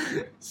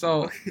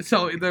 So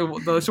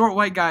the short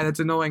white guy that's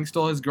annoying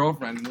stole his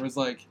girlfriend and was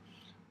like,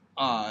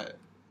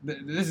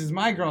 this is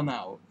my girl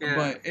now. Yeah.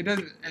 But it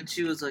doesn't... And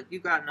she was like, you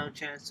got no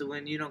chance to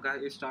win. You don't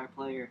got your star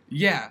player.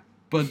 Yeah,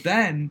 but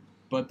then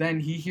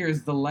he hears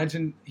of the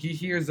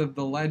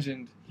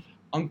legend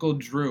Uncle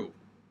Drew,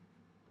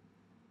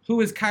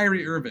 who is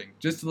Kyrie Irving.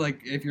 Just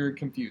like, if you're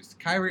confused,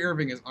 Kyrie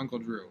Irving is Uncle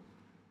Drew.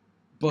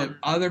 But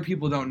other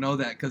people don't know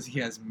that because he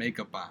has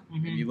makeup on.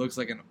 And he looks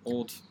like an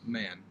old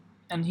man.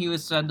 And he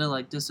was said to,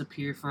 like,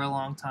 disappear for a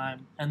long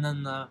time. And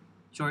then the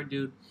short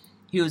dude,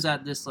 he was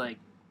at this, like,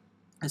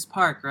 this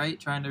park, right?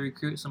 Trying to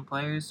recruit some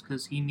players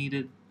because he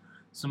needed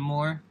some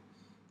more.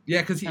 Yeah,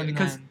 because he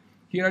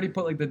already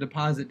put, like, the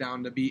deposit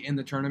down to be in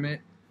the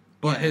tournament.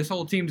 But his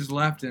whole team just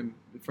left him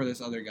for this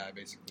other guy,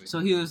 basically. So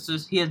he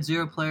had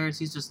 0 players.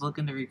 He's just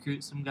looking to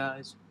recruit some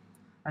guys.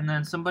 And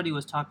then somebody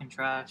was talking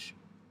trash.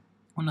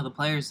 One of the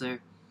players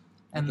there.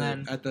 And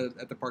then at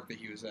the park that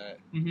he was at.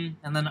 And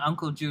then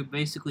Uncle Drew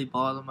basically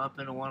balled him up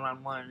in a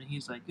 1-on-1, and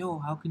he's like, "Yo,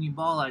 how can you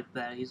ball like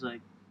that?" He's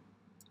like,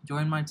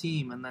 "Join my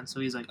team." And then so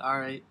he's like, "All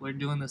right, we're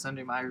doing this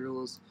under my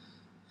rules."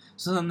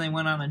 So then they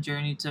went on a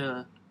journey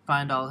to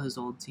find all his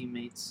old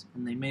teammates,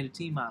 and they made a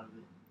team out of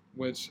it.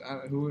 Which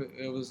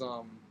it was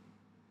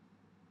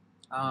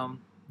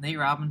Nate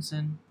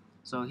Robinson.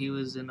 So he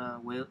was in a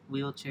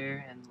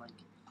wheelchair, and like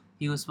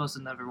he was supposed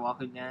to never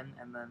walk again,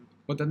 and then.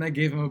 But then they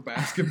gave him a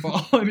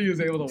basketball and he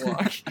was able to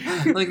walk.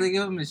 Like, they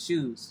gave him his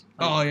shoes.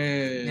 Like, oh,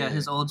 yeah. Yeah,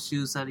 his old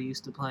shoes that he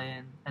used to play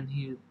in, and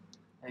they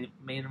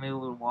made him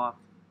able to walk.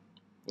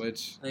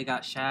 Which... They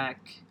got Shaq.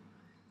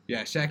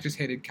 Yeah, Shaq just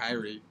hated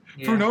Kyrie.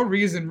 Yeah. For no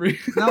reason, really.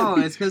 No,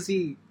 it's because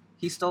he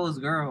stole his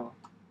girl.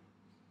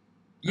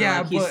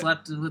 Yeah, he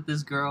slept with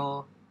this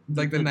girl...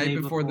 Like, the night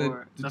before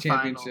the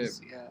championship.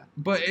 Finals, yeah.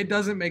 But it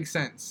doesn't make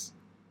sense.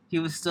 He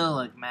was still,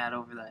 like, mad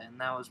over that, and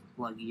that was,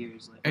 like,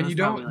 years later. And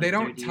they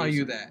don't tell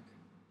you that.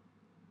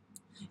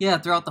 Yeah,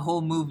 throughout the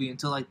whole movie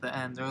until, like, the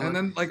end. And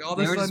then, like, all of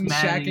a sudden,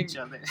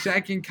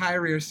 Shaq and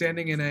Kyrie are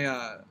standing in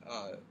a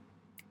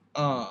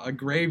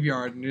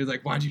graveyard, and he's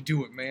like, "Why'd you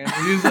do it, man?"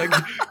 And he's like,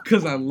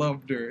 "'Cause I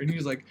loved her." And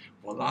he's like,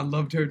 "Well, I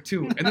loved her,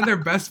 too." And then they're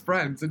best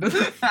friends. And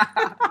then,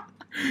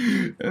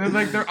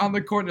 like, they're on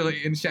the court,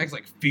 and Shaq's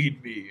like,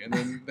 "Feed me."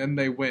 And then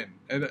they win.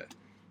 And,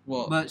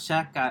 but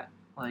Shaq got,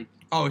 like...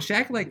 Oh,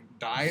 Shaq, like,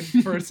 died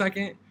for a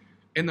second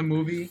in the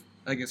movie.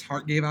 Like, his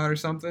heart gave out or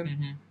something.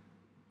 Mm-hmm.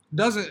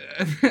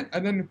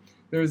 And then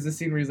there was this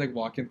scene where he's, like,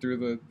 walking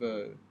through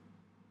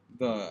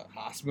the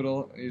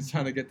hospital, and he's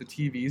trying to get the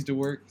TVs to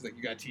work. He's like,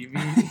 "You got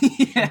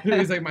TVs?" Yeah.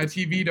 He's like, "My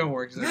TV don't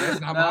work." He's like, "That's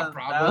not my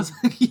problem."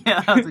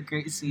 That was a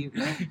great scene.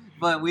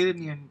 But we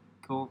didn't even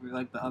go over,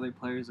 like, the other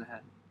players they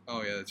had.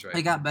 Oh, yeah, that's right.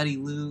 They got Betty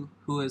Lou,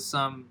 who is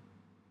some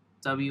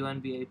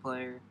WNBA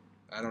player.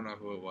 I don't know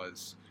who it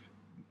was.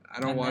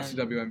 I don't watch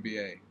the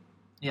WNBA.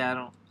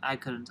 Yeah, I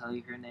couldn't tell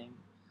you her name.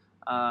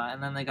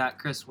 And then they got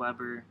Chris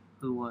Webber,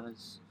 who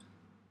was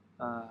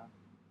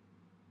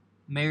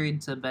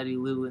married to Betty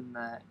Lou in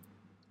that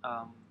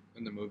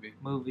in the movie.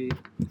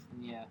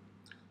 And yeah.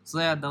 So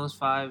they had those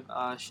 5.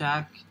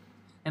 Shaq,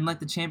 in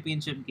like the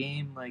championship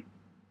game, like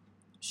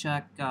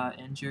Shaq got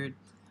injured,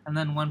 and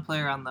then one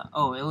player on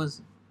it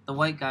was the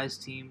white guys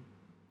team,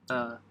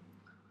 the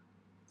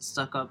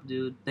stuck-up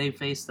dude. They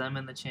faced them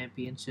in the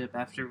championship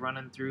after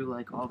running through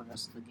like all the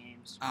rest of the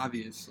games.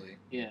 Obviously.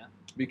 Yeah.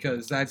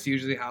 Because that's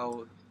usually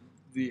how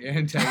the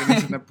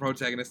antagonist and the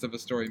protagonist of a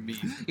story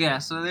meet. Yeah,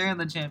 so they're in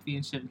the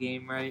championship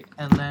game, right?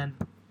 And then,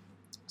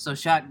 so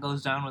Shaq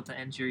goes down with the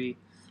injury,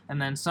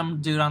 and then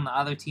some dude on the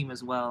other team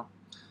as well.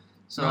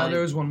 So No,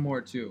 there was one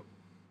more too.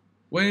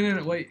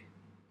 Wait.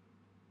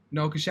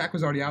 No, because Shaq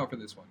was already out for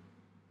this one.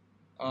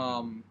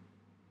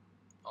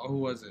 Who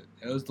was it?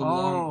 It was the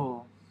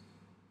long.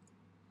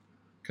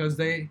 Because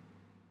they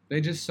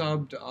just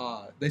subbed.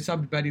 They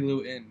subbed Betty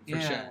Lou in for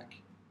Shaq.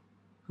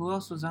 Who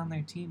else was on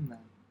their team then?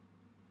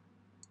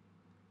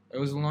 It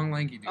was a long,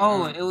 lanky dude.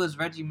 It was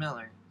Reggie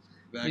Miller.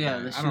 That guy.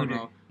 The shooter. I don't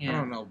know. Yeah. I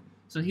don't know.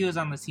 So he was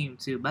on the team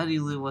too. Betty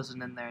Lou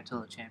wasn't in there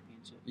until the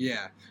championship.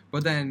 Yeah,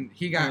 but then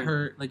he got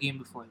hurt. The game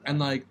before that. And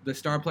like the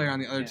star player on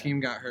the other team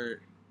got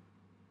hurt.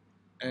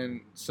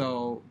 And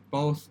so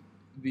both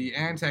the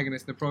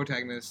antagonist, the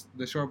protagonist,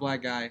 the short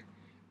black guy,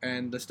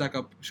 and the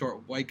stuck-up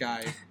short white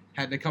guy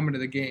had to come into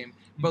the game.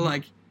 But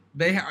like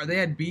they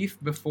had beef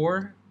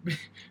before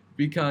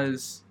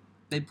because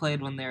they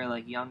played when they were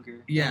like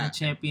younger. Yeah. In the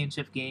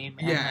championship game.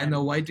 And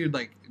the white dude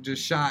like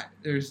just shot.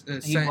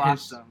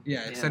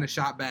 Sent a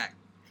shot back,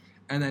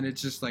 and then it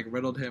just like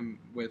riddled him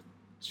with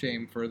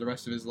shame for the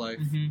rest of his life.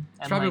 Mm-hmm.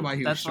 That's probably why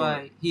he was short.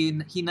 That's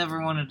why he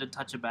never wanted to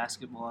touch a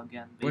basketball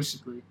again.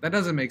 Basically, that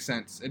doesn't make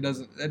sense.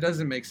 That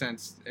doesn't make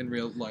sense in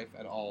real life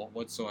at all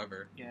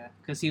whatsoever. Yeah,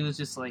 because he was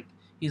just like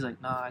he's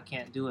like, nah, I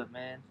can't do it,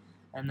 man.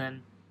 And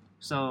then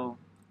so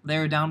they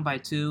were down by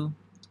 2.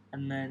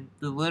 And then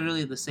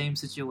literally the same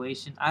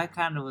situation. I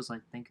kind of was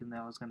like thinking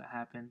that was gonna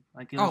happen.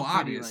 Like it was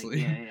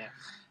obviously. Yeah.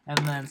 And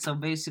then so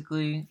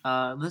basically,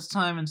 this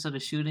time instead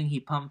of shooting, he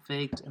pump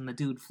faked, and the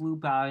dude flew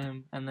by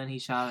him, and then he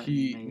shot it.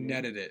 He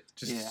netted it,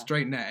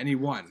 straight net, and he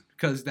won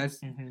because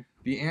that's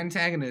the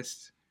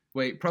antagonist.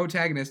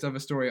 Protagonist of a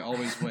story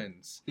always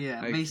wins. Yeah,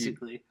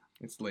 basically.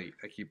 It's late.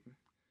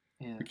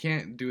 Yeah. We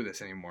can't do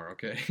this anymore.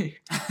 Okay.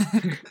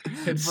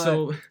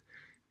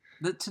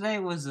 Today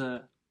was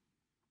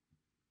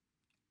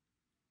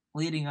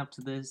leading up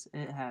to this,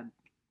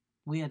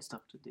 we had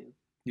stuff to do.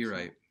 You're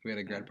right. We had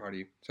a grad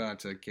party. Shout out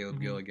to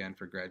Caleb Gill again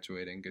for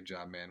graduating. Good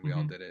job, man. We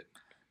all did it.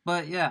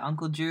 But yeah,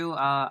 Uncle Drew,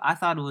 I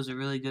thought it was a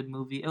really good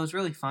movie. It was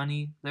really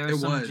funny. There were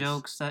some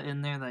jokes set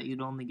in there that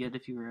you'd only get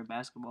if you were a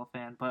basketball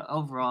fan. But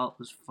overall, it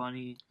was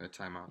funny. At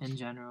timeouts. In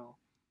general.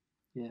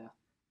 Yeah.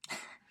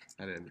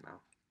 I didn't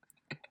know.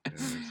 I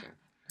didn't understand.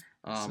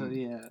 So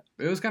yeah,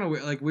 it was kind of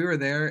weird. Like we were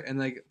there, and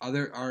like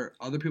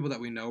other people that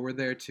we know were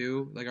there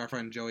too. Like our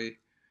friend Joey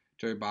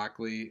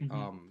Bockley,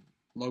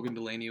 Logan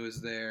Delaney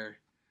was there.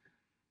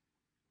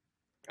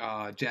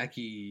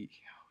 Jackie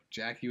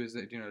was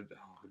there.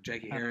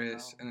 Jackie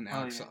Harris, and then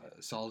Alex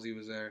Salzy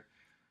was there.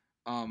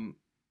 And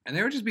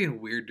they were just being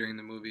weird during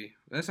the movie.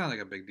 That's not like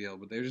a big deal,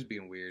 but they were just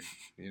being weird,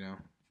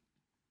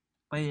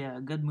 But yeah,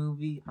 a good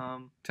movie.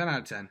 10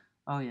 out of 10.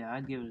 Oh yeah,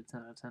 I'd give it a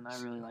 10 out of 10.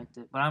 I really liked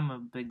it. But I'm a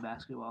big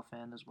basketball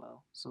fan as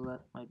well, so that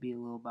might be a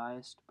little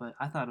biased. But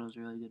I thought it was a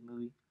really good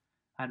movie.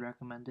 I'd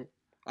recommend it.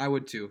 I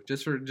would too,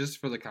 just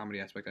for the comedy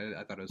aspect.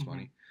 I thought it was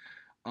funny.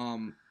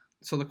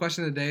 So the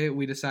question of the day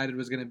we decided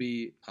was going to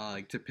be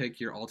to pick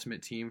your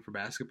ultimate team for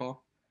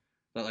basketball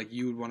that like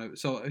you would want to.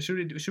 So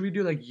should we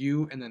do like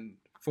you and then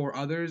 4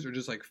 others, or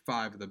just like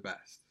 5 of the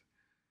best?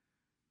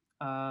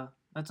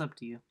 That's up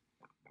to you.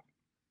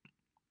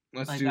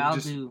 I'll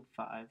do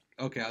 5.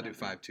 Okay, I'll do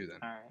 5 too then.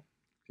 All right.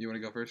 You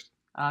want to go first?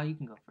 You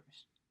can go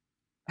first.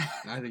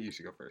 I think you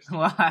should go first.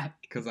 Why?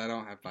 Because I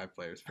don't have 5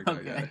 players figured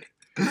out yet.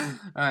 All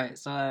right,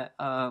 so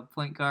at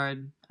point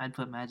guard, I'd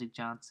put Magic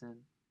Johnson.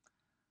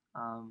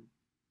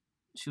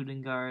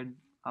 Shooting guard,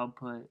 I'll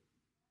put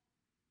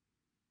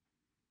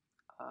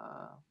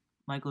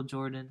Michael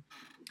Jordan.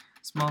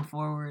 Small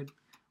forward,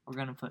 we're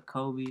gonna put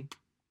Kobe.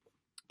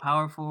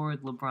 Power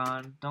forward,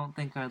 LeBron. Don't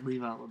think I'd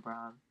leave out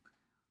LeBron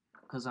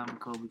because I'm a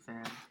Kobe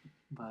fan,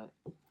 but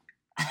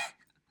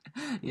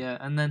yeah.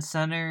 And then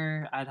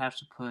center, I'd have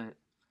to put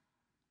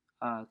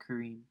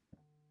Kareem.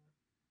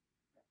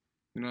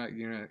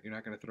 You're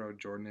not gonna throw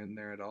Jordan in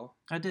there at all?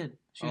 I did.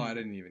 Shooting. Oh, I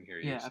didn't even hear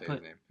you say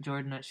his name.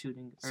 Jordan at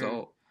shooting.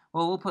 So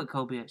we'll put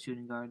Kobe at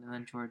shooting guard and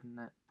then Jordan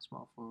at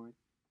small forward.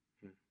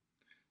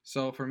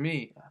 So for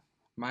me,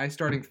 my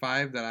starting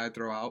 5 that I'd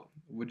throw out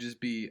would just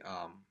be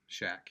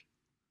Shaq.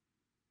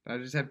 I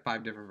just had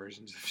 5 different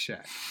versions of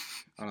Shaq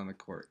on the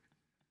court,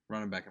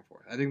 running back and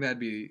forth. I think that'd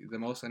be the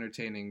most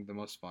entertaining, the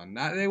most fun.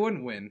 They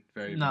wouldn't win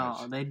very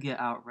much. No, they'd get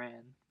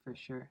outran for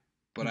sure.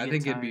 But I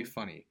think it'd be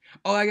funny.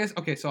 Oh, I guess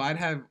okay. So I'd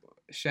have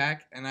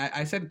Shaq, and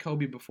I said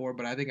Kobe before,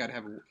 but I think I'd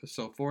have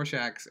 4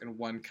 Shaqs and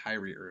 1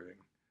 Kyrie Irving.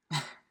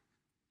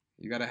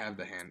 You got to have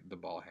the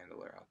ball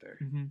handler out there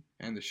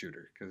and the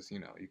shooter, because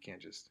you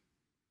can't just.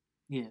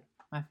 Yeah,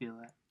 I feel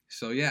that.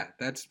 So yeah,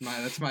 that's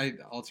my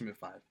ultimate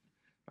 5,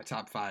 my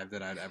top 5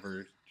 that I'd ever.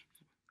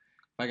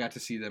 If I got to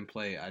see them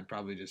play, I'd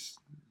probably just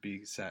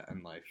be set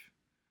in life.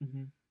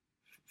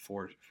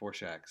 4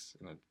 Shaqs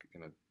and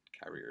a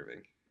Kyrie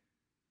Irving.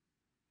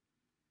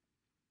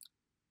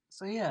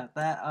 So yeah,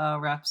 that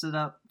wraps it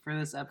up for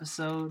this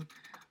episode.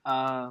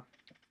 I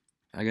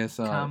guess.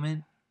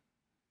 Comment.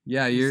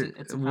 Yeah,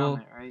 it's a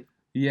comment, right?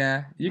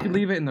 Yeah, you can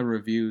leave it in the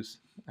reviews,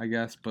 I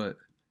guess, but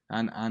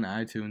on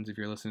iTunes. If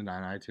you're listening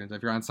on iTunes,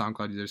 if you're on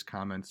SoundCloud, there's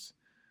comments.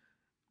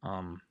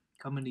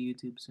 Coming to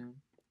YouTube soon.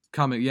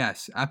 Coming,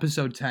 yes.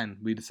 Episode 10,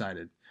 we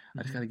decided.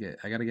 I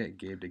gotta get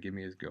Gabe to give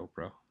me his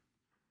GoPro.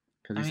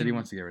 Because he said he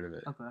wants to get rid of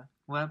it. Okay.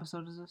 What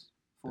episode is this?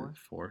 4?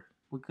 4.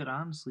 We could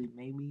honestly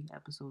maybe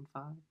episode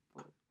 5.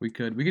 We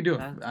could do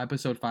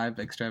episode 5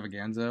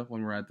 extravaganza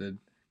when we're at the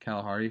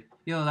Kalahari.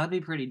 Yo, that'd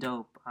be pretty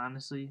dope,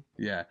 honestly.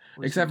 Yeah.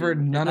 Except for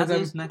none of them.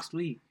 That is next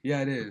week.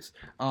 Yeah, it is.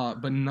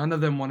 But none of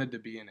them wanted to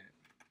be in it.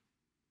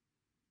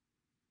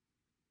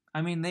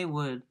 I mean, they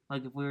would,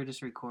 like, if we were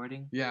just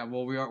recording. Yeah,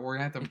 well, we're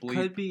gonna have to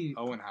bleep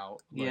Owen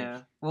out. Like,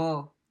 yeah,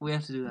 well, we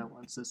have to do that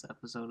once this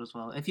episode as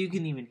well. If you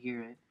can even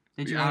hear it.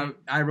 Did you?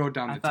 I wrote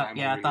down the time.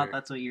 Yeah, I thought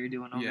that's what you were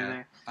doing over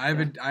there. I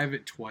have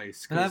it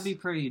twice. But that'd be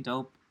pretty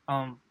dope.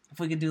 If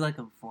we could do like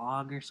a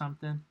vlog or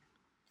something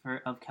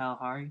of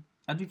Kalahari,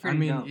 that'd be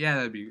pretty dope.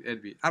 Yeah, it'd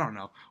be. I don't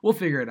know. We'll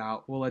figure it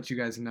out. We'll let you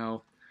guys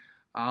know.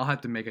 I'll have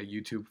to make a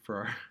YouTube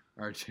for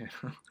our channel.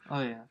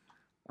 Oh yeah.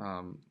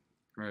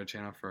 Or a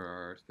channel for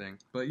our thing.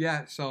 But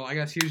yeah, so I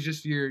guess here's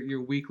just your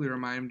weekly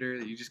reminder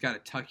that you just gotta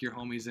tuck your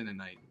homies in at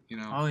night. You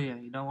know. Oh yeah,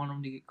 you don't want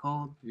them to get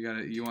cold.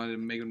 You want to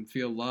make them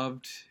feel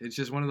loved. It's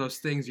just one of those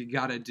things you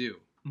gotta do.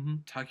 Mm-hmm.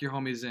 Tuck your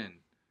homies in.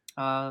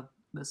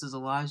 This is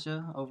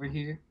Elijah over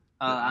here.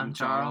 I'm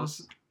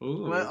Charles.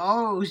 Ooh.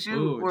 Oh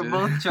shoot, we're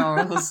both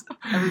Charles.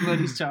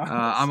 Everybody's Charles.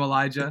 I'm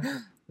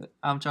Elijah.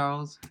 I'm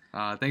Charles.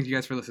 Thank you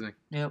guys for listening.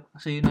 Yep.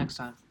 See you next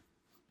time.